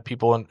that I've had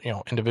people and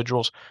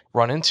individuals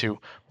run into,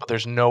 but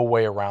there's no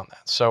way around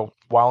that. So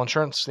while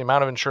the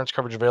amount of insurance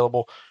coverage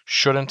available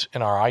shouldn't,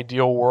 in our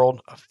ideal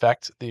world,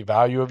 affect the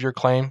value of your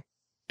claim,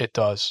 it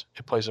does.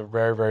 It plays a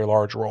very, very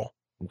large role.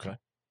 Okay.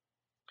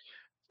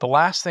 The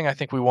last thing I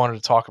think we wanted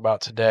to talk about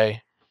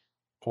today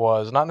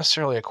was not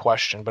necessarily a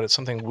question, but it's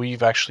something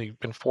we've actually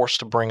been forced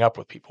to bring up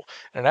with people.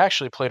 And it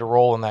actually played a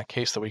role in that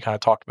case that we kind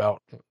of talked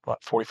about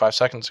 45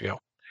 seconds ago.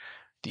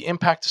 The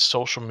impact of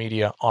social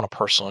media on a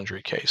personal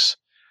injury case.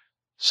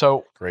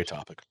 So, great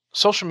topic.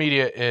 Social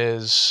media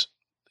it's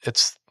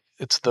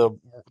the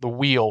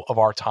wheel of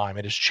our time.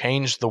 It has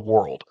changed the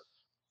world.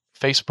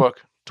 Facebook,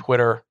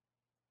 Twitter,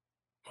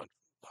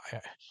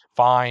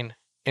 Vine,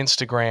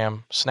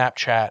 Instagram,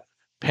 Snapchat,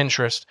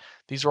 Pinterest.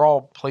 These are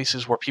all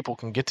places where people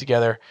can get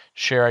together,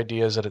 share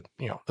ideas at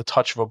the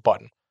touch of a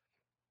button.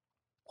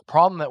 The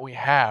problem that we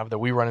have, that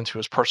we run into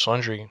as personal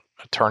injury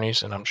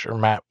attorneys, and I'm sure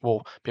Matt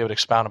will be able to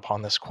expound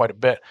upon this quite a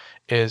bit,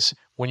 is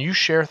when you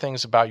share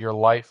things about your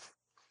life,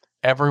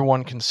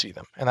 everyone can see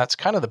them. And that's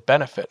kind of the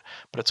benefit,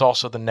 but it's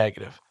also the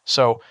negative.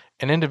 So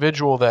an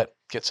individual that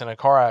gets in a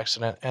car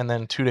accident and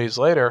then 2 days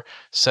later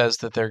says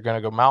that they're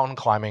going to go mountain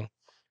climbing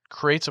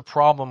creates a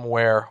problem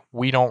where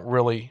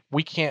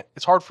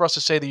it's hard for us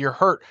to say that you're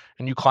hurt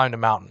and you climbed a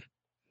mountain.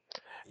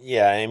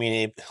 Yeah, I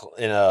mean,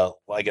 in a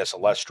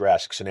less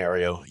drastic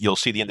scenario, you'll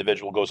see the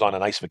individual goes on a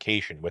nice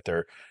vacation with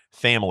their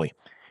family.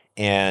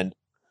 And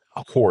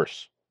of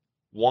course,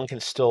 one can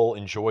still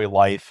enjoy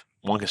life.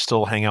 One can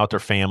still hang out with their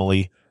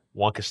family.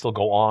 One can still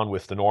go on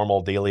with the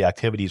normal daily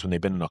activities when they've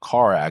been in a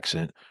car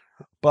accident.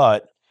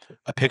 But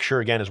a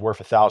picture, again, is worth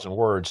 1,000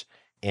 words.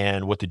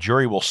 And what the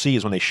jury will see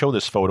is when they show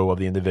this photo of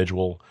the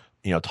individual,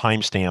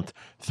 time-stamped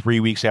 3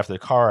 weeks after the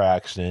car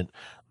accident,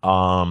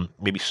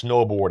 maybe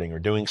snowboarding or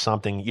doing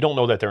something, you don't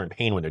know that they're in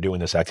pain when they're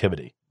doing this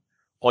activity.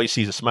 All you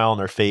see is a smile on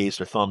their face,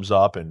 their thumbs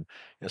up, and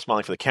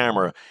smiling for the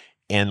camera.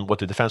 And what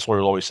the defense lawyer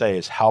will always say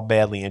is, how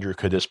badly injured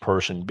could this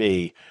person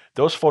be?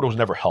 Those photos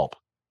never help.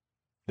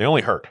 They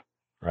only hurt,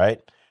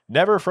 right?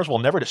 First of all,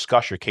 never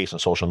discuss your case on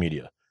social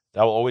media.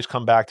 That will always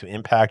come back to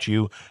impact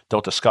you.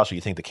 Don't discuss what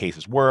you think the case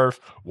is worth,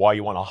 why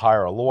you want to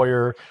hire a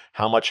lawyer,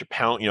 how much your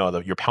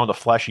pound of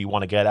flesh you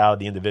want to get out of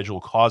the individual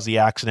who caused the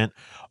accident.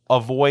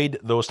 Avoid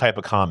those type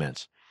of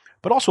comments,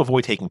 but also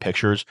avoid taking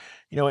pictures.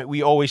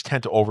 We always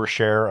tend to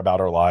overshare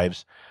about our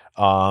lives,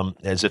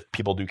 as if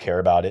people do care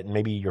about it, and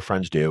maybe your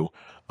friends do.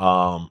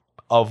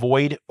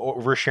 Avoid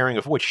oversharing,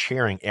 avoid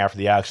sharing after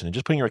the accident.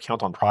 Just putting your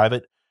account on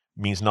private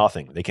means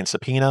nothing. They can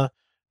subpoena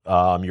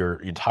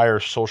your entire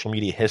social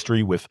media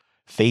history with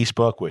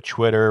Facebook, with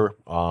Twitter,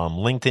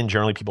 LinkedIn.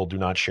 Generally, people do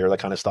not share that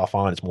kind of stuff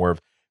on. It's more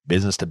of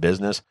business to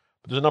business.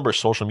 But there's a number of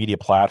social media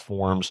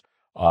platforms,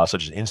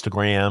 such as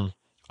Instagram,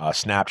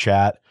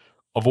 Snapchat.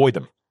 Avoid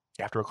them.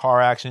 After a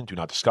car accident, do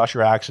not discuss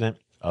your accident.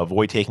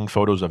 Avoid taking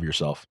photos of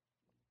yourself.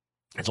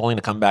 It's only going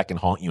to come back and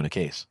haunt you in a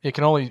case. It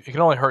can only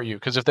hurt you,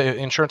 because if the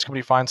insurance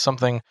company finds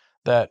something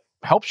that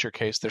helps your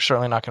case, they're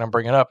certainly not going to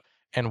bring it up.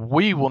 And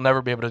we will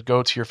never be able to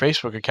go to your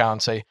Facebook account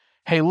and say,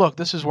 hey, look,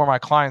 this is where my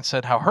client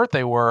said how hurt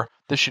they were.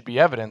 This should be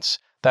evidence.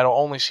 That'll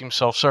only seem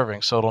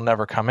self-serving, so it'll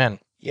never come in.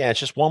 Yeah, it's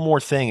just one more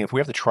thing. If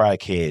we have to try a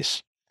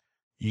case,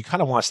 you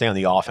kind of want to stay on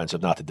the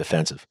offensive, not the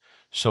defensive.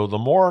 So the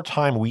more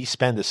time we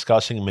spend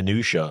discussing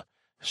minutia,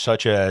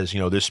 such as,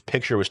 this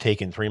picture was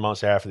taken 3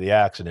 months after the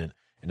accident,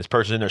 and this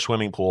person's in their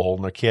swimming pool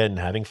holding their kid and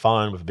having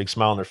fun with a big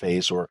smile on their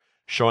face, or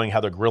showing how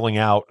they're grilling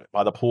out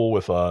by the pool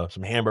with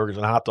some hamburgers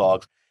and hot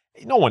dogs,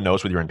 no one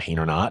knows whether you're in pain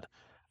or not.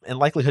 And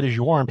likelihood is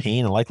you are in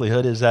pain, and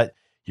likelihood is that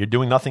you're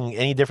doing nothing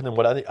any different than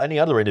what any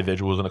other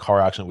individuals in a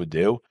car accident would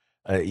do.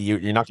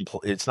 You're not.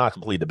 It's not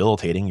completely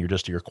debilitating.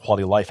 Your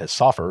quality of life has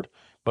suffered,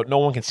 but no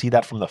one can see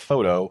that from the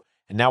photo.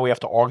 And now we have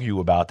to argue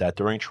about that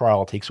during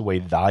trial. It takes away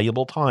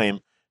valuable time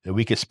that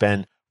we could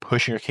spend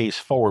pushing your case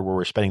forward, where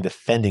we're spending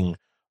defending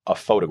a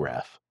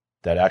photograph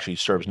that actually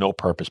serves no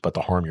purpose but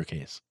to harm your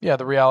case. Yeah,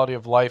 the reality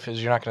of life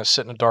is you're not going to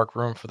sit in a dark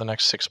room for the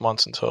next 6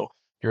 months until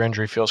your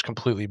injury feels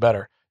completely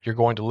better. You're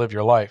going to live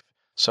your life.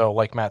 So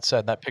like Matt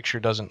said, that picture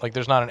doesn't,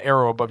 there's not an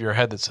arrow above your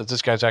head that says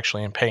this guy's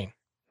actually in pain.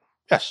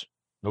 Yes.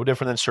 No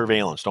different than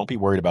surveillance. Don't be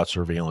worried about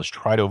surveillance.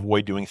 Try to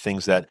avoid doing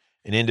things that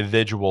an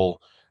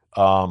individual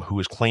who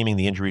is claiming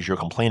the injuries you're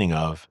complaining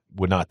of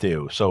would not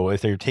do. So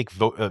if they take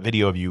a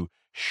video of you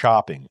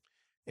shopping,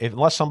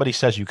 unless somebody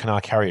says you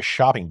cannot carry a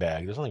shopping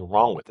bag, there's nothing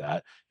wrong with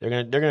that.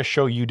 They're gonna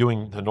show you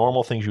doing the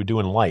normal things you do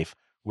in life,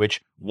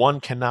 which one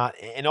cannot.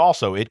 And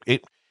also,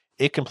 it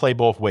can play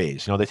both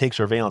ways. They take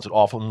surveillance. It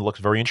often looks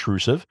very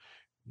intrusive.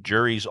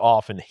 Juries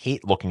often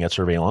hate looking at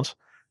surveillance.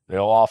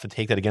 They'll often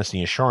take that against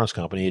the insurance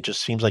company. It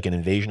just seems like an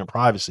invasion of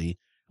privacy.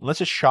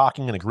 Unless it's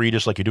shocking and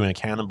egregious, like you're doing a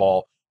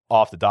cannonball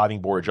off the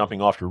diving board, or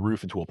jumping off your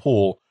roof into a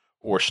pool,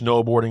 or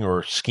snowboarding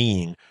or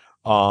skiing.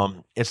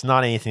 It's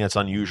not anything that's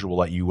unusual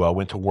that you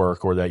went to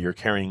work, or that you're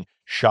carrying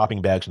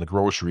shopping bags in the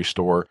grocery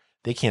store.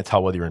 They can't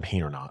tell whether you're in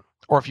pain or not.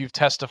 Or if you've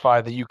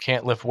testified that you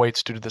can't lift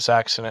weights due to this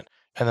accident,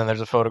 and then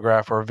there's a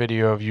photograph or a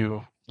video of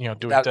you, doing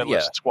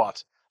deadlifts and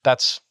squats.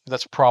 That's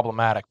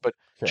problematic. But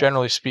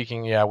generally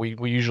speaking,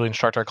 we usually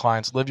instruct our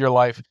clients, live your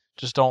life,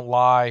 just don't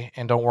lie,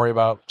 and don't worry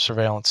about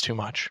surveillance too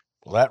much.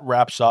 Well, that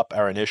wraps up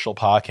our initial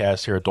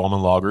podcast here at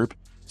Dolman Law Group.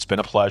 It's been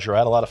a pleasure. I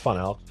had a lot of fun,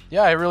 Alex.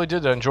 Yeah, I really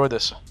did. I enjoyed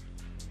this.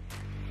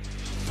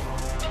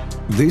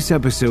 This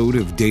episode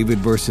of David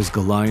vs.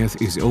 Goliath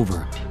is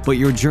over, but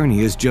your journey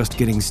is just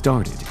getting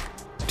started.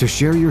 To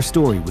share your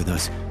story with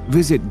us,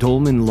 visit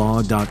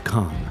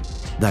dolmanlaw.com.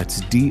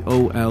 That's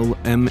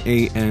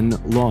DOLMAN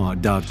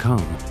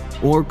law.com,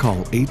 or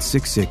call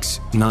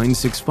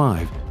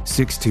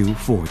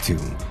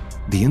 866-965-6242.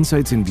 The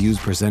insights and views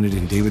presented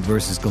in David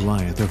vs.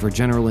 Goliath are for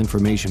general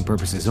information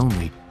purposes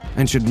only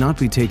and should not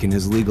be taken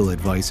as legal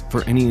advice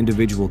for any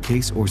individual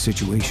case or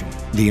situation.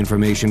 The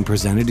information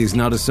presented is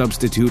not a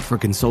substitute for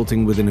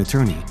consulting with an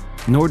attorney,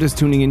 nor does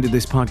tuning into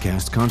this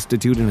podcast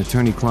constitute an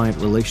attorney-client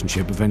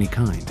relationship of any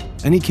kind.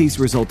 Any case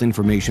result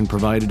information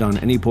provided on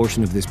any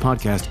portion of this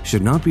podcast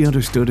should not be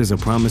understood as a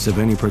promise of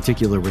any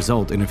particular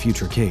result in a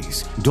future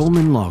case.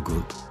 Dolman Law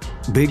Group.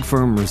 Big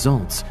firm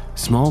results,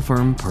 small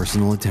firm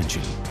personal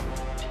attention.